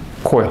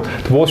coil.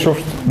 The voltage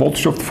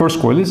of the first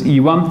coil is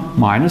E1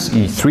 minus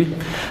E3.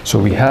 So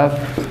we have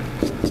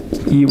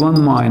E1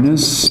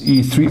 minus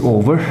E3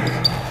 over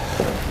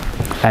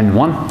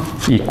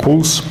N1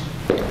 equals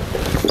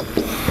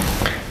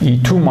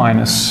E2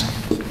 minus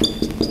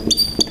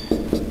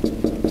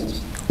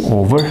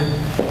over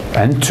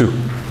N2.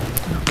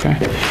 Okay,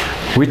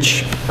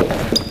 which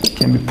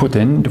can be put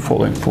in the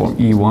following form: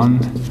 E1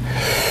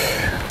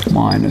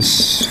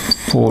 minus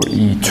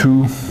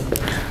 4E2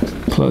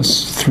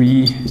 plus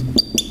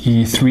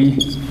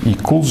 3E3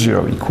 equals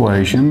 0.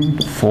 Equation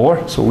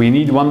 4. So we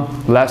need one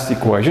last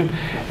equation,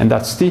 and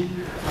that's the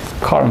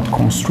current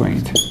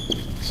constraint.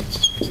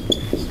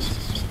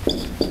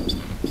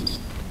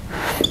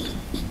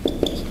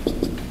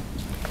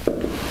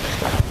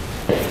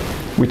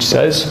 Which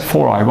says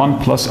 4I1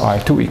 plus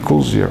I2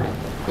 equals 0.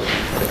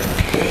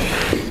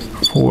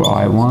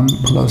 4I1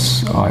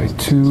 plus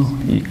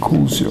I2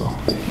 equals 0.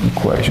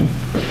 Equation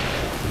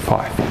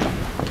 5.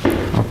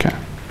 Okay.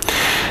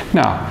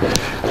 Now,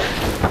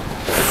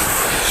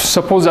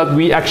 suppose that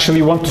we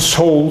actually want to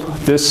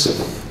solve this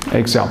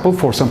example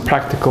for some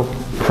practical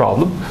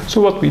problem.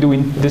 So what we do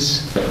in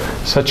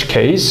such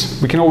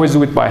case, we can always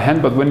do it by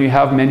hand, but when you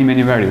have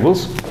many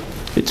variables,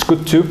 it's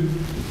good to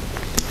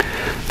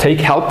take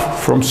help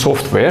from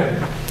software.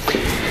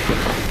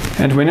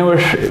 And whenever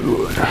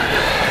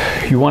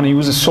you want to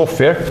use a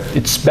software,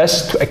 it's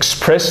best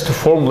to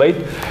formulate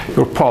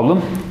your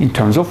problem in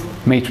terms of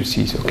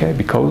matrices, okay?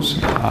 Because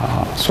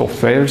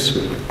softwares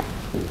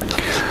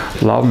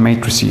love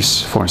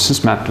matrices, for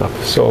instance, MATLAB.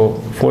 So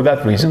for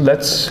that reason,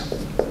 let's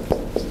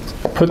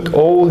put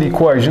all the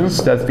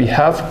equations that we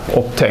have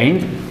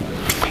obtained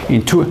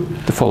into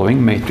the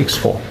following matrix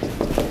form,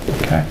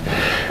 okay?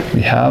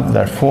 We have,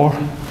 therefore,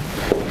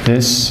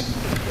 this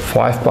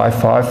 5 by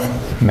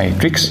 5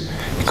 matrix,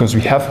 because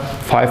we have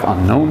 5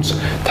 unknowns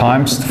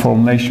times the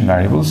formulation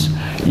variables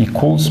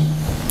equals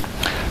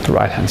the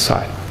right hand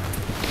side.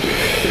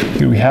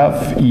 Here we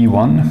have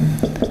E1,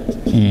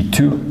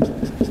 E2,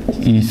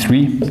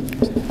 E3,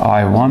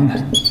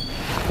 I1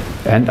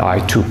 and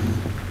I2.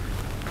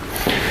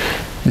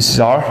 This is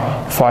our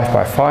 5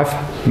 by 5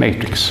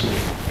 matrix,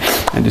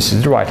 and this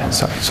is the right hand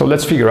side. So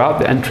let's figure out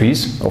the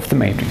entries of the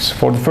matrix.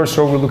 For the first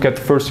row, we'll look at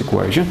the first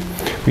equation,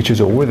 which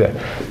is over there: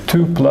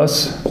 2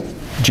 plus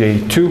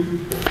J2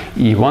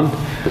 E1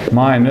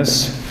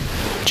 minus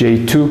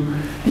J2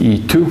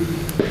 E2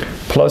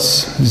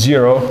 plus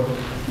 0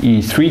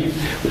 E3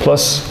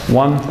 plus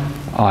 1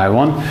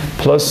 I1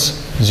 plus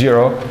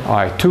 0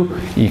 I2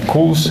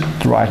 equals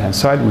the right hand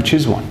side, which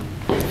is 1.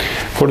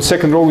 For the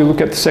second row, we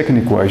look at the second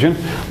equation: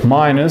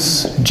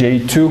 minus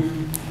J2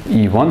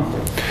 E1,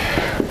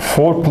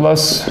 4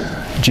 plus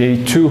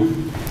J2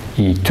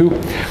 E2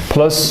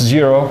 plus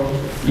 0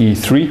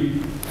 E3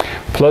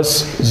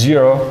 plus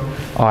 0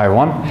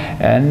 I1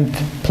 and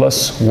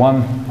plus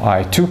 1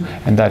 I2,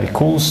 and that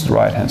equals the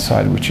right hand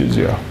side, which is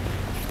 0.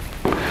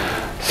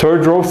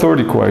 Third row, third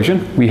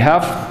equation, we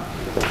have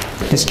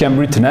this can be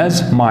written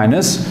as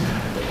minus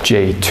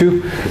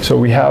J2. So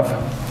we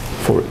have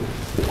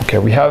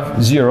we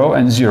have 0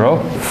 and 0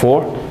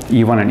 for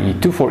E1 and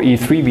E2. For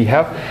E3 we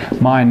have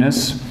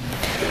minus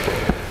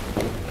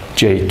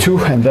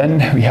J2, and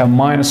then we have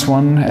minus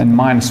 1 and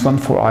minus 1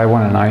 for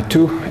I1 and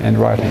I2, and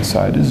right hand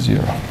side is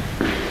 0.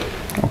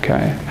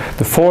 Okay,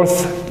 the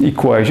fourth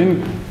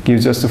equation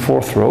gives us the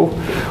fourth row,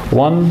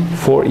 1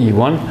 for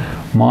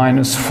E1,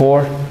 minus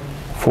 4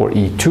 for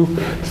E2,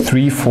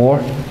 3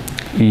 for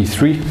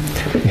E3.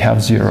 We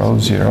have 0,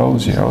 0,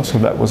 0, so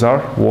that was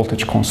our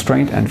voltage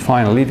constraint, and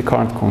finally the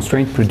current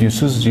constraint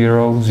produces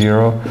 0,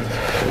 0,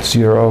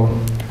 0,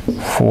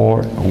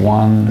 4,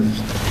 1,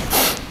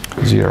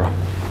 0.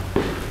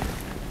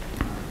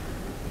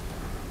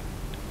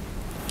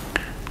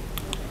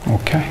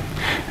 Okay,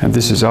 and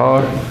this is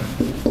our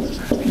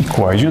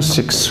equation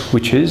 6,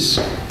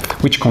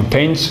 which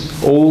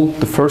contains all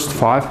the first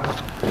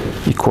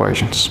 5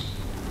 equations.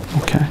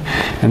 Okay,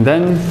 and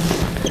then,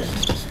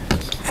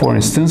 for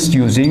instance,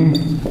 using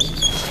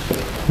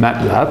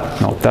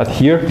MATLAB, note that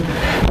here,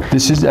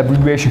 this is the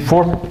abbreviation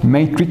for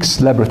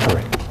Matrix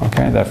Laboratory.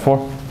 Okay, therefore,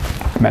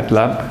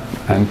 MATLAB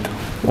and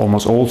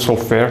almost all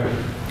software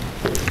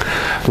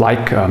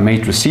like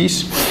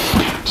matrices.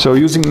 So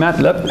using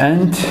MATLAB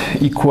and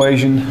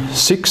equation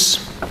 6,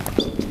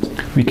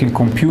 we can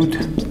compute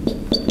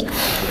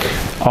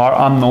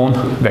our unknown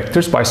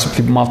vectors by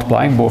simply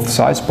multiplying both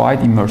sides by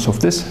the inverse of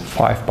this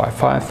 5 by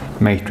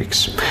 5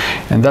 matrix.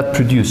 And that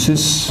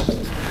produces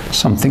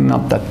something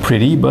not that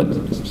pretty, but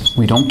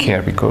we don't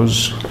care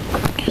because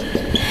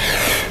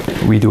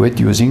we do it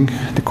using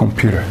the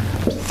computer.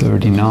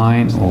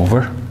 39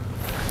 over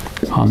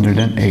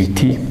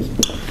 180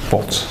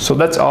 volts. So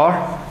that's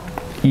our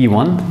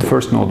E1, the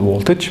first node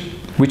voltage,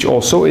 which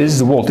also is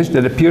the voltage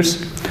that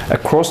appears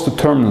across the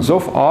terminals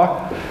of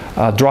our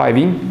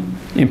driving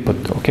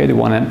input, okay, the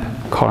 1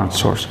 amp current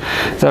source.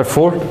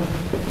 Therefore,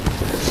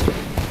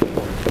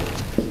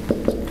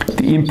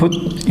 the input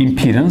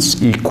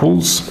impedance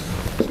equals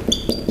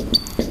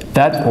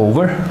that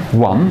over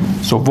 1,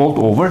 so volt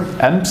over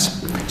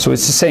amps. So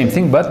it's the same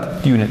thing,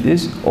 but the unit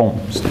is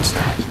ohms this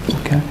time,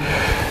 okay?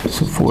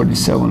 So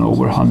 47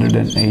 over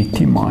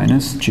 180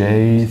 minus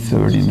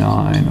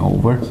J39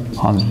 over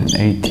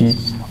 180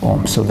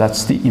 ohms. So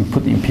that's the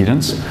input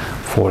impedance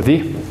for the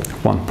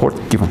one port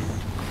given.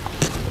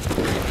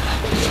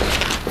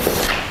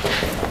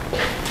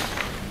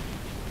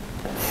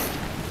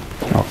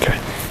 Okay.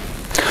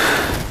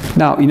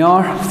 Now, in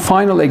our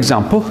final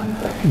example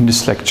in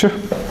this lecture,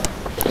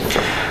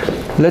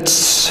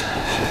 let's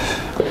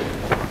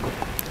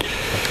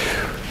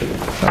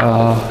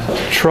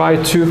try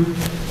to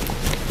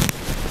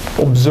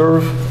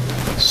observe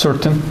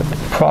certain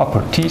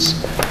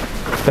properties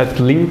that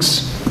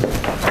links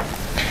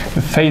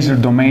the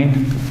phasor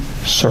domain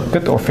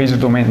circuit or phasor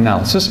domain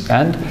analysis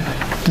and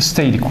the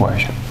state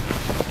equation.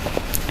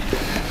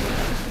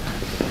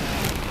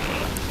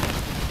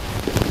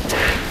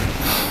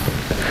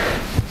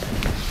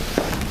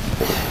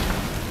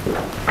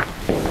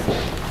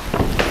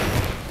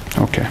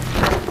 Okay.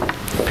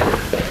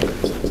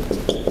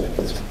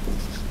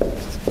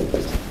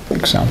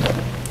 Example.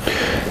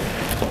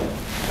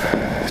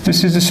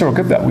 This is the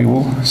circuit that we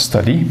will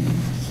study.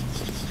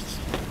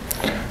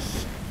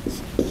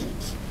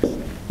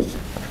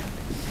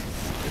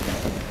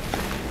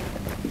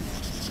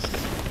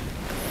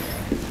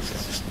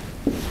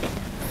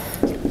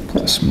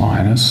 Plus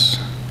minus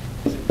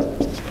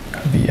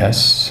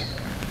Vs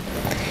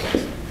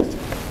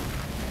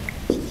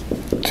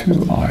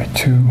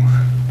 2I2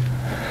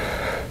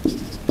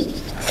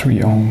 3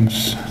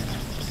 ohms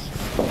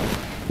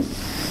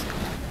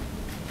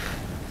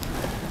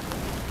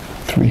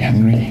 3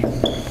 Henry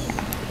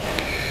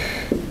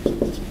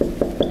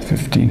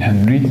 15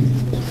 Henry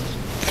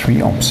 3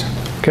 ohms.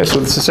 Okay, so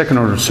this is the second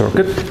order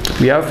circuit.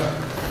 We have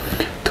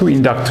 2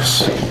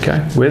 inductors,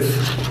 okay, with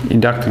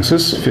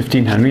inductances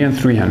 15 Henry and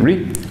 3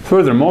 Henry.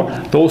 Furthermore,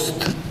 those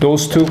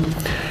two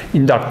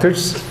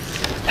inductors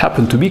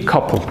happen to be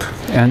coupled,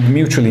 and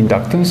mutual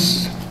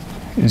inductance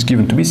is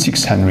given to be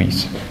 6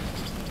 Henries.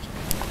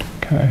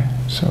 Okay,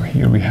 so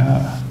here we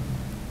have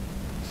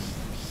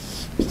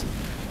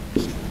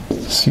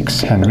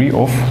 6 Henry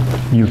of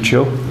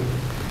mutual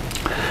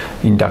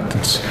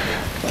inductance.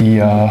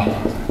 The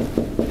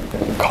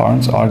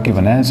currents are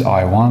given as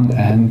I1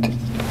 and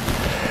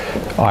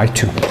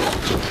I2.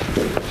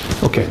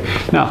 Okay,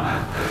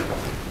 now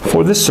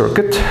for this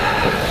circuit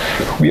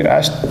we are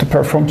asked to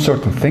perform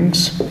certain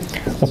things.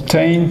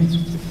 Obtain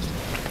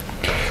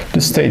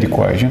the state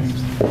equation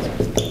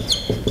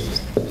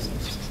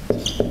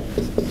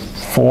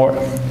for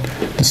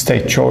the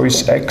state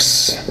choice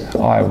x,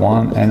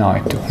 I1 and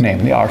I2.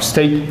 Namely, our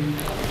state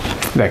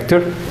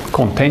vector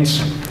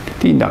contains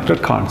the inductor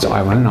currents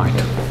I1 and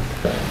I2.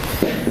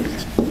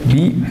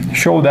 We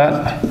show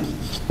that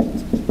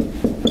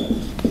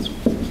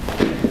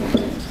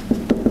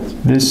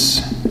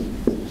this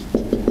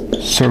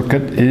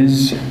circuit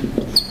is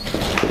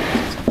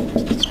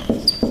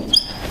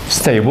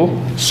stable,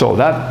 so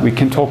that we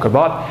can talk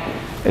about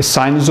a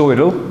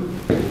sinusoidal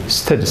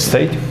steady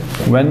state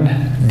when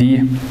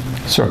the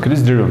circuit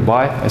is driven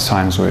by a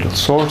sinusoidal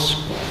source.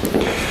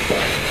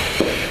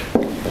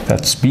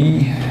 That's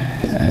B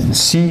and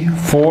C.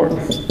 For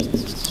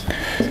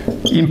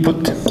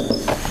input,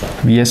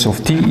 Vs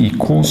of t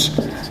equals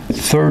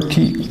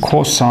 30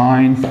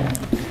 cosine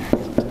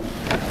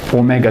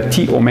omega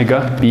t,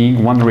 omega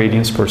being 1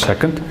 radians per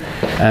second,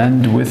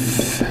 and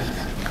with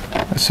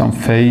some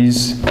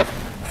phase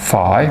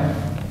phi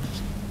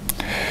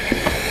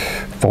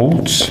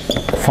volts,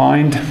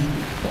 find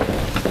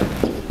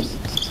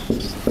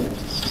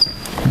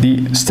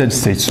the steady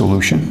state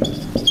solution,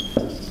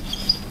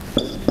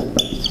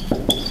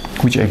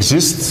 which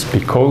exists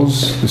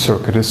because the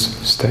circuit is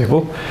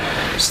stable.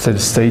 Steady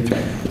state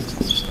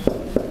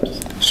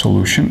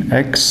solution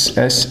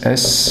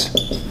XSST.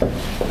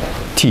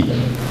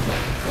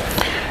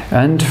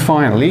 And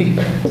finally,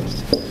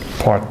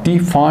 part D,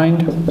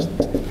 find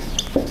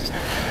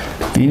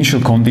the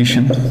initial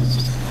condition,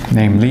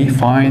 namely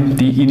find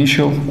the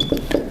initial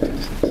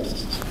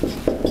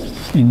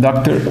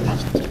inductor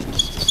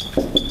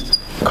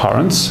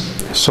currents,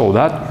 so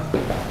that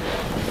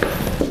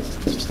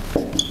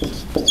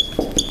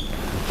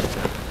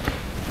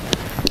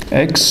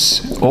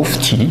X of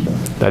t,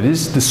 that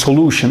is the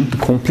solution, the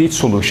complete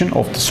solution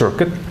of the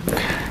circuit,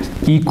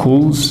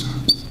 equals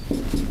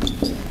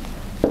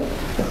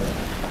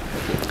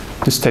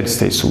the steady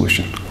state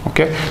solution.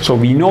 Okay, so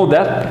we know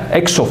that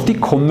X of t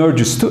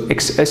converges to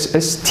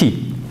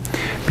XSST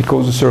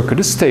because the circuit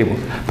is stable.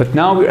 But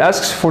now we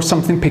ask for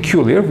something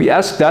peculiar. We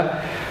ask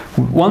that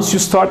once you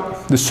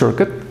start the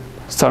circuit,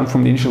 starting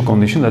from the initial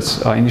condition,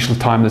 that's initial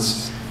time,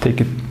 let's take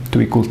it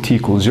to equal t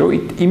equals 0,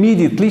 it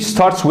immediately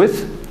starts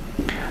with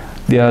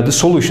the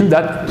solution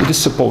that it is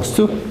supposed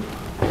to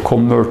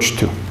converge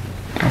to.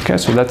 Okay,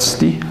 so that's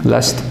the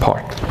last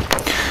part.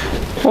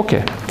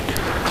 Okay,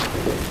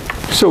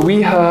 so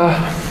we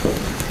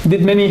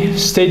did many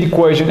state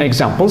equation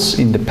examples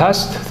in the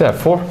past,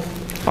 therefore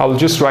I will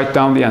just write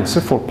down the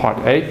answer for part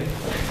A,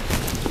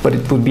 but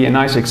it would be a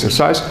nice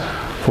exercise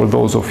for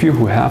those of you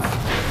who have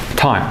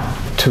time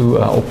to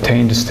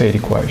obtain the state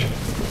equation.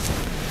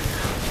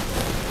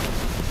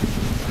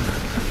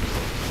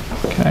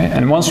 Okay,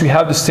 and once we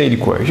have the state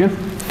equation,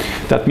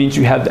 that means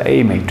you have the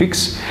A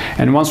matrix,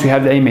 and once you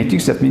have the A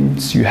matrix, that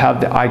means you have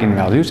the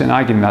eigenvalues, and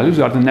eigenvalues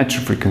are the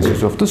natural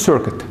frequencies of the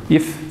circuit.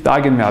 If the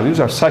eigenvalues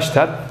are such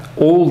that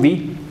all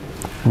the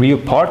real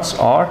parts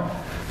are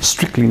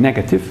strictly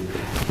negative,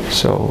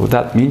 so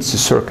that means the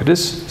circuit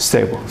is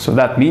stable. So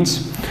that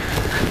means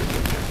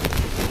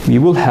we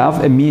will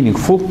have a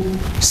meaningful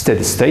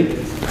steady state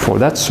for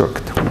that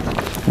circuit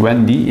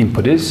when the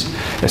input is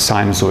a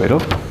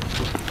sinusoidal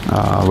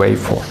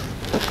waveform.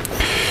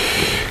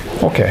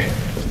 Okay,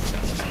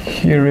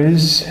 here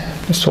is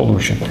the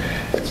solution.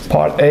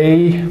 Part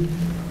A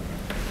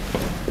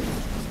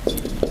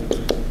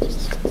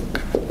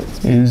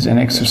is an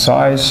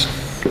exercise,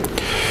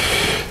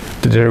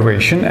 the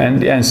derivation, and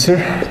the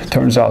answer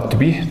turns out to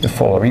be the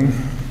following.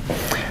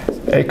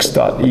 X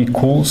dot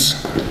equals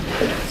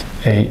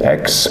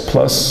AX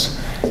plus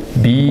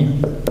B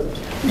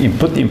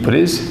input. Input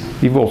is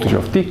the voltage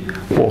of the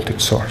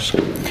voltage source.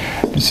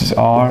 This is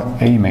our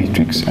A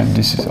matrix, and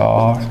this is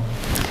our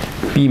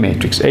B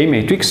matrix. A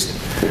matrix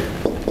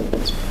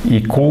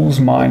equals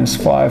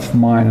 -5,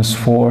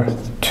 -4,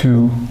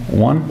 2,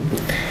 1,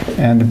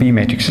 and the B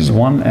matrix is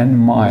 1 and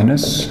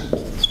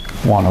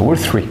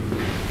 -1/3.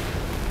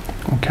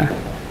 Okay.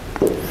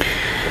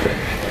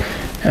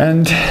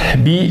 And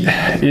B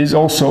is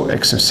also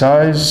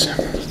exercise.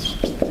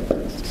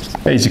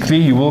 Basically,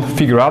 you will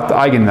figure out the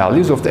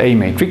eigenvalues of the A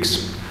matrix,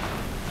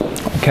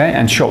 okay,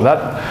 and show that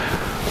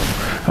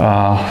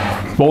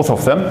both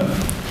of them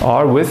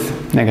are with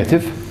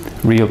negative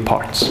real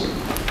parts.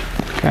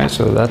 Okay,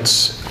 so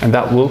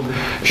that will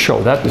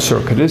show that the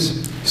circuit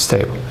is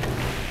stable.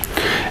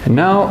 And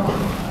now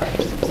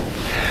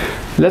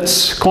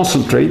let's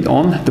concentrate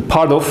on the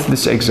part of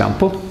this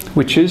example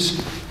which is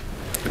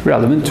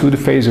relevant to the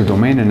phasor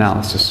domain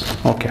analysis.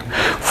 Okay,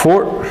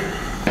 for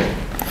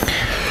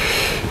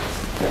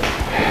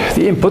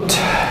the input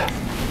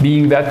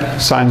being that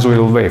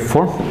sinusoidal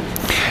waveform,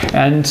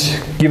 and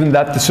given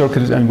that the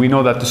circuit is, and we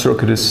know that the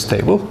circuit is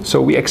stable,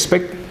 so we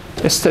expect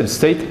a steady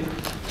state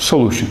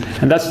solution,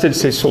 and that steady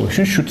state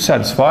solution should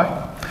satisfy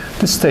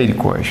the state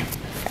equation.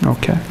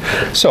 Okay,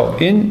 so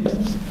in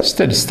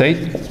steady state,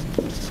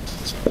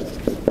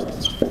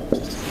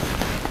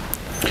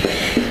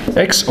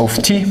 X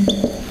of t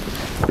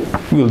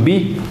will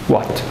be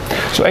what?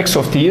 So X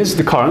of t is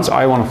the currents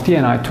I1 of t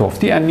and I2 of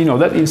t, and we know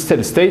that in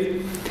steady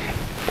state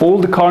all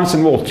the currents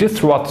and voltages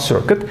throughout the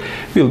circuit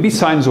will be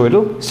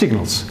sinusoidal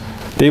signals.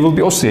 They will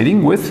be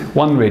oscillating with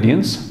 1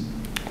 radian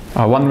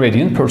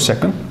per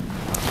second,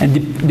 and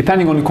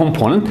depending on the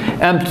component,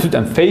 amplitude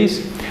and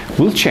phase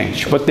will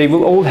change, but they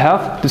will all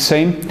have the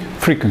same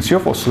frequency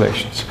of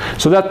oscillations.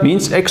 So that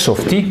means X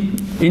of t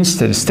in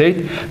steady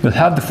state will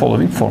have the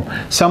following form.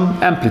 Some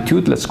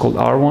amplitude, let's call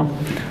R1,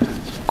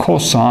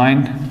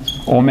 cosine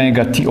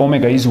omega t.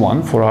 Omega is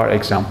 1 for our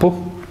example,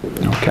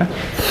 okay,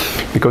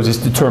 because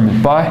it's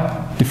determined by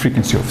the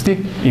frequency of the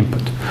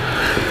input.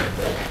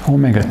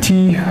 Omega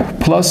t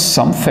plus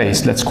some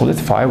phase, let's call it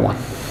phi 1.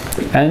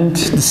 And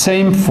the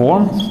same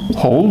form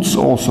holds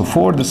also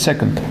for the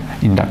second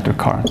inductor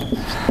current,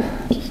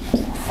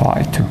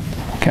 phi 2.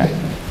 Okay?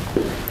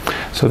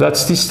 So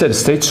that's the steady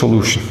state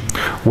solution,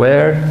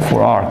 where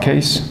for our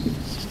case,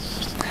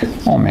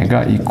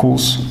 omega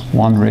equals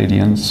 1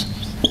 radians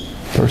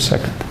per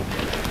second.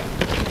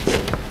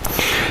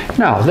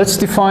 Now, let's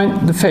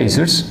define the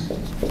phasors.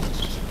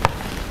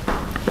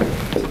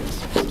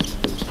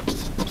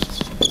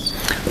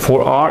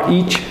 For our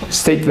each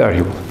state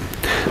variable.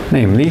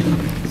 Namely,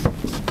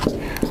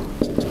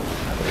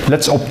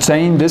 let's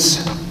obtain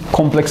this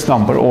complex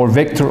number or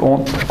vector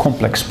on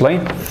complex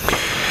plane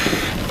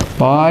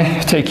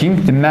by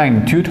taking the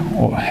magnitude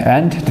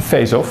and the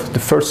phase of the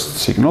first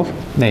signal,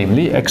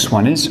 namely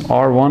x1 is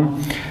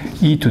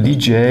r1 e to the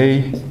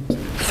j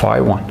phi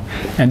 1,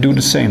 and do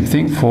the same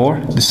thing for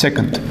the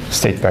second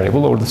state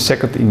variable or the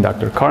second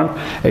inductor current.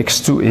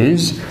 X2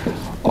 is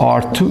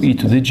r2 e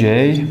to the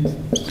j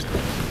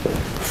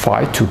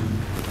phi 2.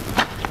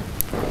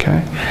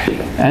 Okay,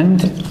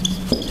 and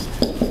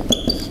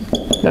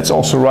let's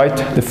also write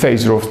the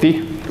phasor of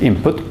the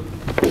input,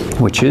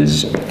 which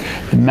is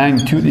the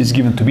magnitude is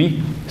given to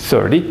be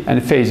 30 and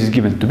the phase is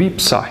given to be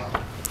psi,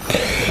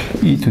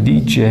 e to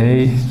the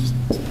j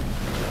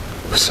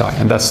psi,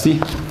 and that's the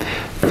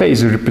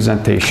phasor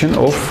representation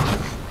of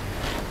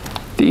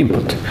the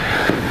input.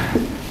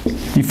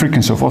 The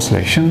frequency of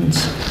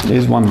oscillations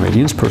is 1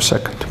 radians per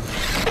second.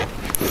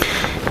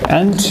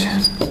 And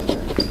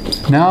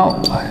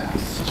now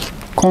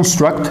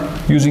construct,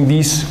 using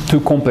these two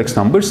complex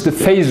numbers, the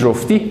phasor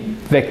of the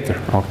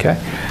vector, okay?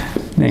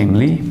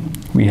 Namely,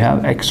 we have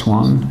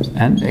x1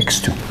 and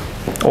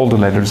x2. All the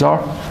letters are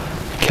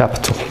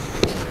capital.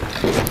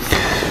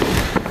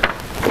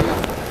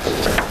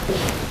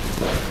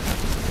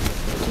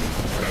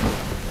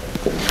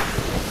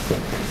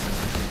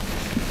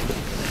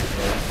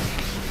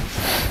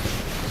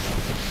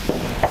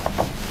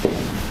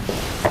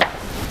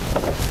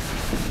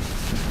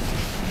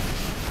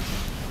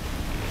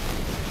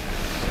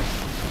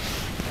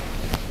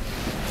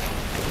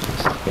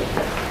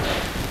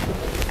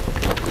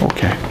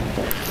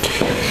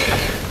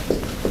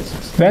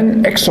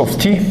 Then x of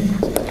t,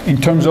 in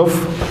terms of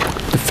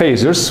the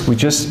phasors we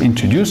just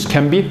introduced,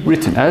 can be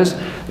written as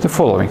the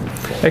following.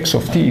 X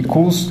of t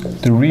equals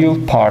the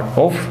real part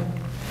of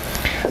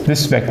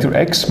this vector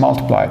x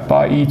multiplied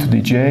by e to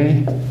the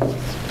j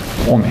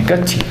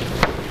omega t.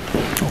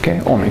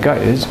 Okay, omega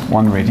is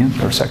 1 radian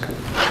per second.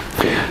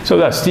 So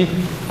that's the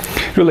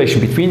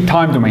relation between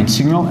time domain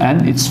signal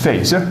and its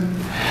phasor,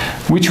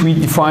 which we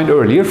defined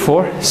earlier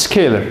for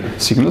scalar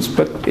signals,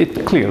 but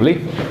it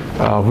clearly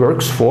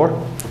works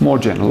for more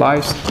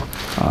generalized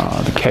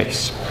the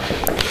case.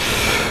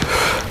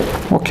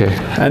 Okay,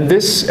 and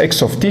this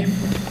x of t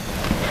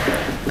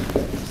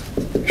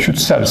should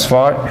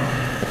satisfy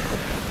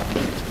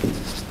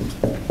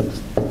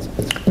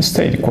the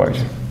state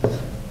equation.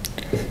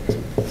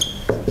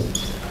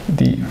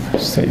 The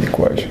state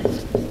equation.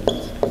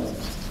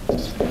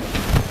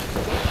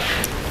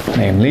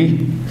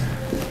 Namely,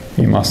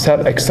 we must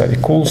have x that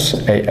equals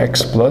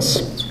ax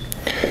plus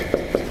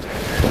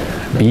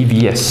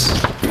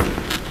bvs.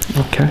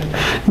 Okay.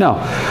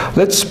 Now,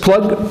 let's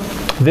plug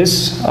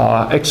this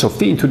x of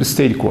t into the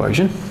state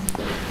equation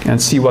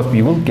and see what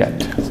we will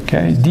get.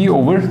 Okay, d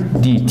over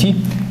dt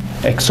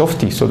x of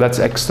t. So that's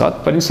x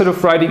dot. But instead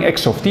of writing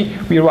x of t,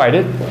 we write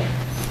it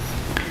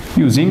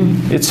using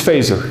its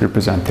phasor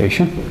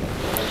representation.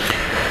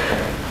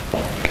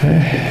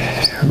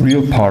 Okay,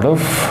 real part of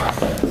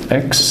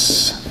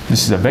x.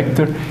 This is a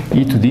vector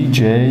e to the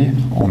j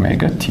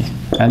omega t,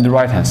 and the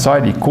right hand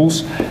side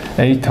equals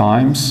a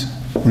times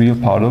real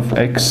part of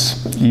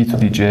x e to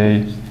the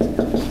j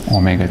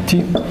omega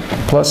t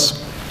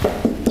plus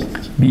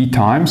b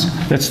times,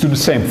 let's do the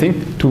same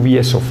thing to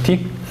vs of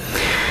t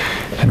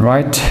and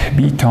write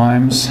b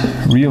times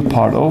real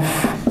part of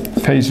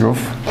phasor of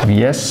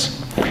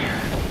vs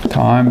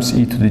times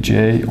e to the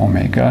j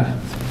omega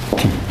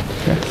t.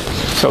 Okay.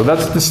 So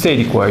that's the state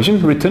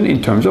equation written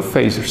in terms of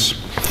phasors,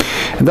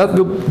 and that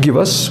will give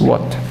us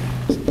what?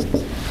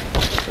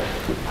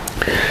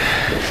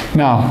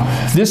 Now,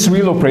 this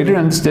real operator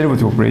and this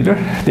derivative operator,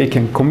 they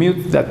can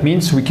commute. That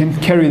means we can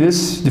carry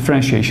this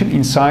differentiation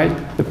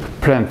inside the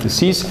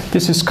parentheses.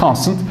 This is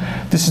constant.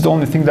 This is the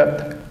only thing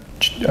that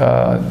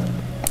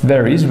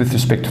varies with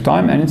respect to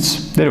time, and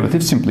its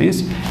derivative simply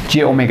is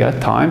j omega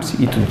times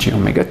e to the j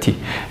omega t.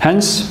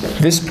 Hence,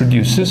 this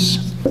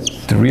produces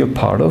the real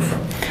part of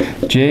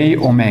j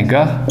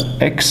omega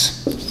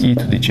x e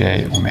to the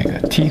j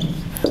omega t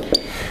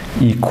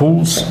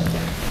equals,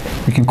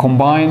 we can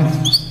combine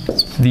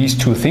these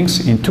two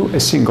things into a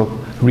single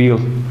real,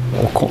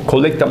 or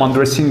collect them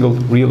under a single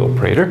real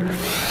operator.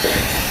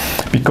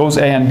 Because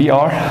A and B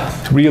are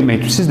real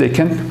matrices, they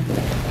can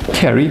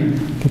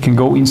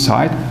go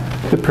inside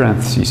the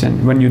parentheses.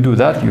 And when you do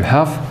that, you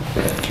have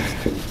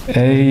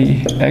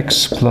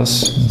ax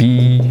plus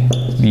b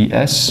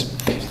vs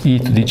e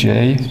to the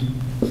j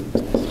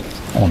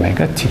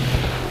omega t.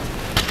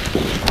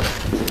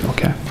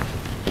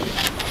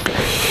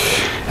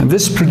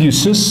 this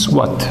produces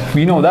what?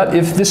 We know that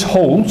if this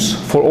holds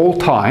for all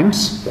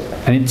times,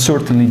 and it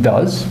certainly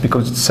does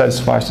because it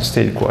satisfies the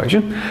state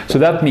equation, so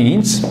that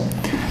means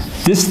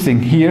this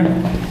thing here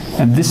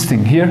and this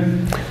thing here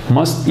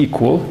must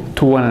equal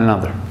to one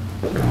another.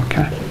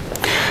 Okay,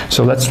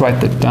 so let's write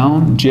that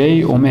down.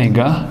 J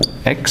omega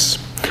x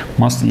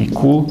must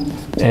equal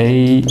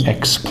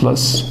ax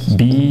plus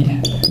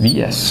b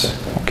vs.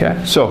 Okay,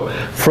 so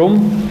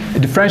from a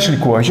differential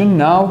equation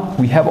now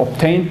we have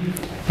obtained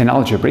an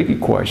algebraic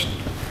equation.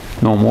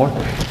 No more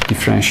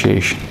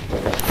differentiation.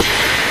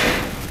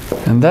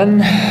 And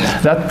then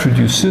that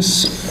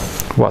produces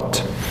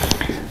what?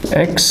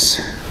 X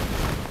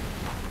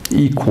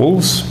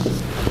equals,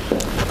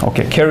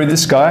 okay, carry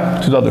this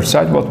guy to the other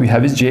side. What we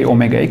have is j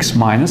omega x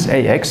minus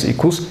ax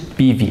equals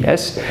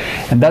bvs.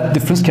 And that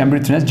difference can be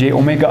written as j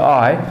omega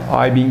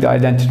I being the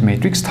identity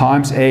matrix,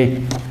 times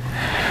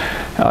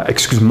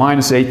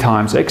minus a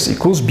times x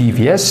equals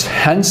bvs.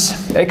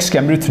 Hence, x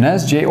can be written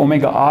as j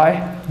omega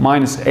I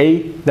minus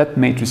a, that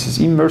matrix is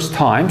inverse,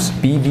 times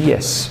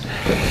bvs.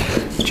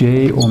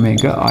 J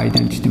omega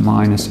identity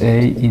minus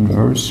a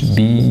inverse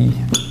bvs.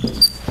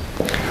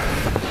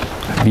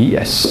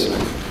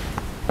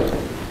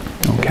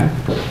 Okay.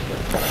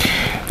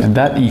 And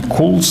that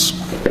equals,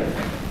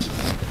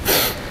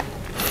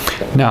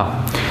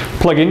 now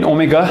plug in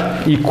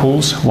omega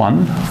equals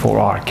 1 for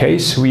our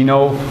case. We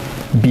know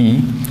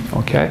b,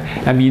 okay,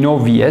 and we know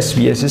vs.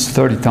 Vs is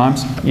 30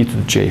 times e to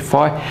the j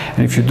phi,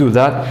 and if you do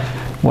that,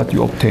 what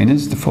you obtain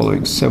is the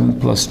following: 7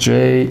 plus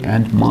j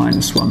and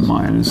minus 1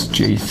 minus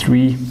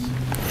j3,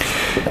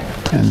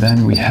 and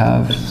then we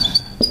have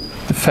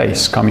the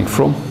phase coming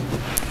from,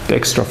 the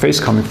extra phase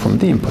coming from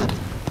the input.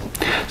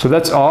 So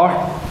that's our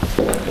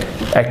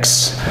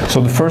x. So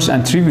the first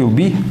entry will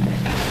be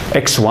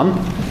x1,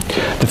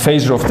 the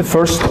phasor of the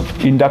first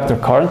inductor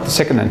current. The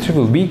second entry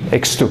will be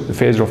x2, the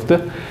phasor of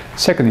the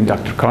second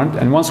inductor current.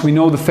 And once we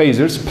know the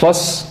phasors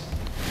plus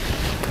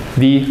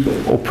the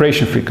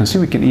operation frequency,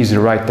 we can easily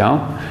write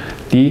down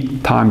the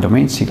time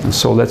domain sequence.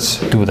 So let's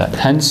do that.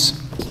 Hence,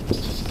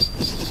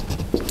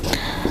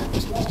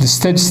 the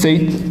steady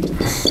state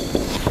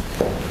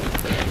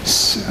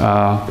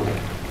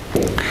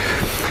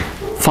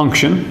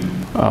function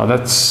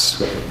that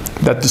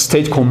the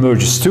state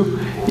converges to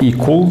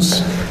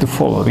equals the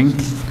following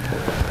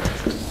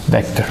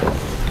vector.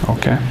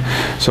 Okay,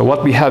 so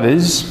what we have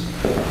is,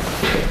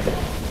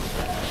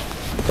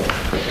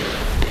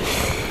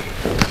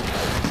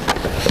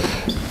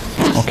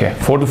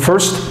 for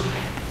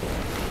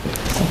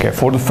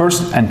the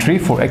first entry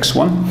for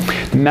x1,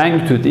 the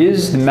magnitude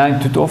is the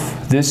magnitude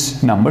of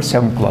this number,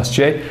 7 plus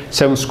j,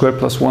 7 squared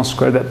plus 1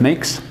 squared, that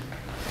makes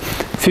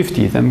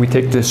 50. Then we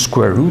take the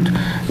square root.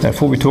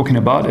 Therefore, we're talking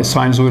about a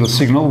sinusoidal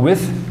signal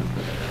with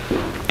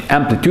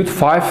amplitude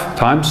 5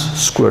 times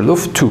square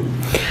root of 2.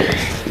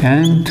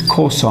 And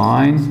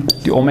cosine,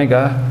 the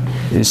omega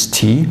is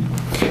t,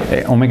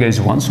 omega is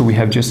 1, so we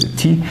have just a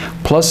t,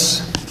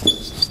 plus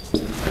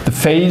the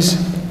phase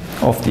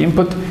of the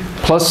input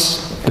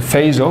plus the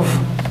phase of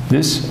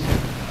this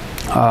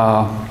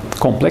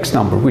complex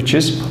number, which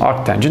is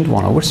arctangent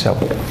 1 over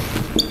 7.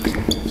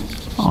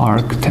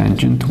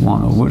 Arctangent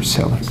 1 over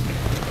 7.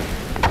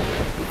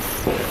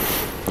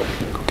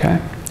 Okay.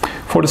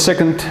 For the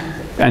second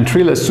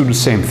entry, let's do the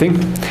same thing.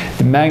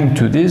 The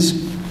magnitude is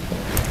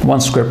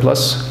 1 square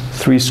plus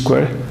 3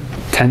 square,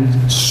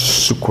 10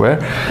 square.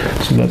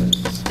 So that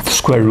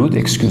square root,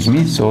 excuse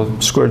me. So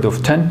square root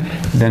of 10.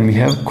 Then we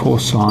have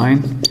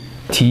cosine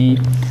t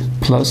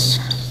plus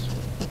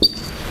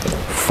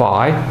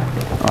phi,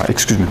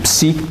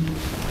 psi.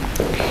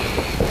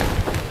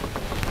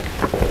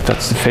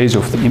 That's the phase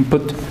of the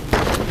input.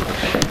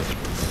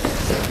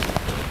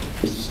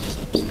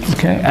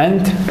 Okay,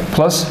 and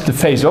plus the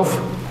phase of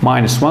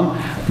minus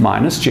 1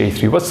 minus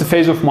j3. What's the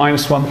phase of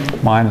minus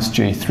 1 minus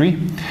j3?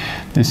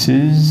 This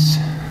is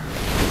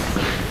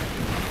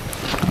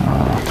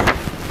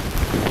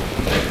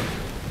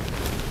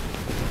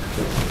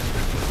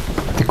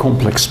the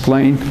complex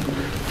plane.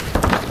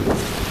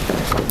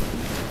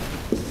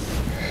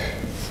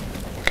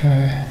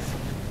 Okay.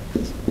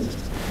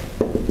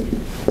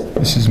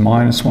 This is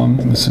minus 1,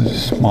 this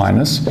is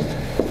minus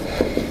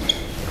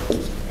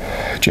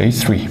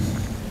j3.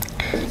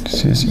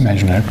 This is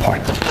imaginary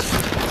part.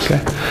 Okay.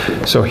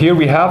 So here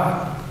we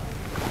have,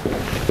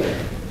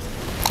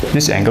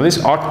 this angle is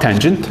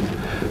arctangent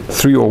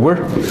 3 over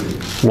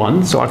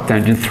 1, so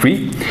arctangent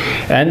 3.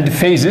 And the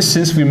phases,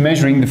 since we're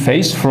measuring the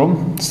phase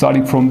from,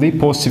 starting from the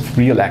positive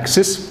real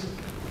axis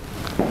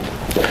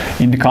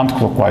in the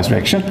counterclockwise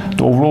direction,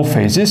 the overall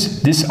phase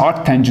is this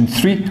arctangent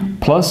 3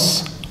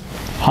 plus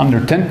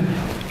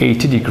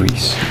 180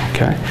 degrees.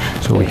 Okay,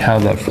 so we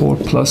have that 4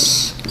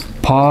 plus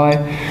pi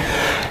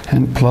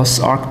and plus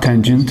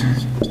arctangent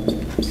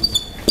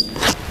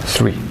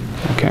 3.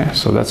 Okay,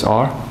 so that's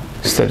our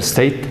steady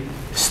state.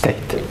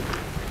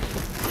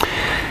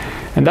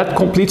 And that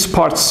completes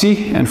part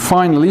C. And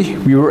finally,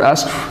 we were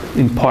asked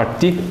in part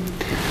D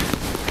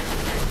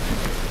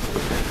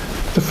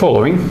the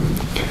following: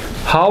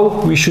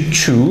 how we should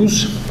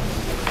choose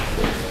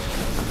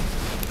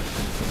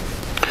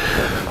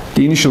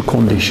the initial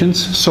conditions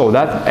so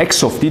that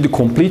x of t, the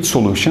complete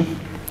solution,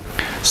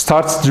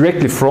 starts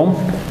directly from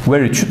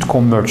where it should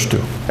converge to.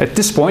 At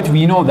this point,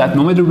 we know that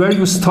no matter where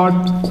you start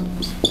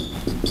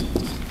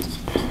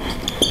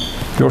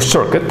your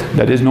circuit,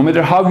 that is, no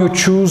matter how you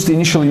choose the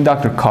initial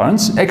inductor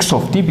currents, x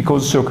of t,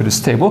 because the circuit is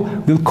stable,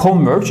 will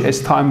converge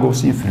as time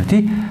goes to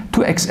infinity to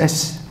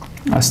xs,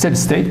 a steady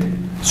state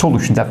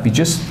solution that we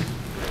just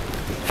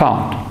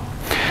found.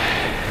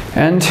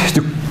 And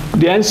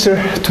the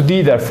answer to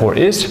D, therefore,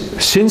 is,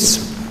 since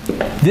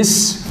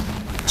this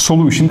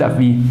solution that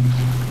we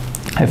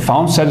have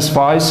found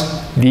satisfies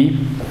the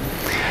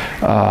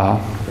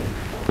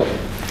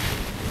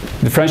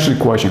differential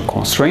equation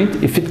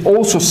constraint, if it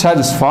also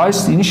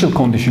satisfies the initial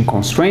condition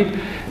constraint,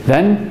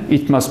 then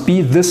it must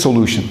be the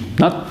solution.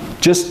 Not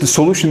just the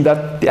solution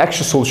that the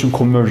actual solution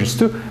converges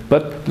to,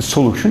 but the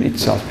solution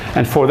itself.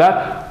 And for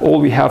that, all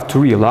we have to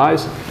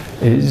realize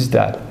is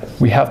that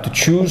we have to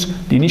choose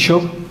the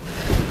initial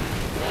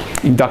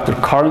inductor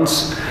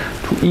currents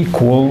to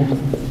equal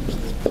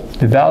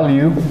the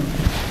value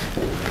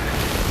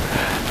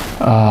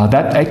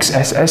that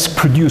XSS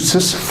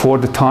produces for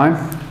the time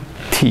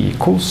t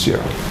equals 0.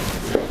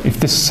 If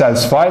this is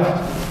satisfied,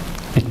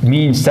 it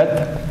means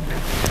that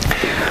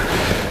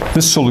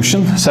this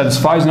solution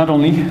satisfies not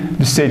only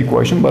the state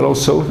equation but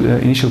also the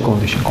initial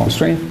condition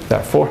constraint.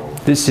 Therefore,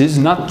 this is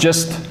not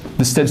just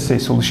the steady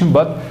state solution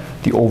but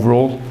the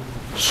overall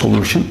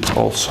solution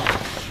also.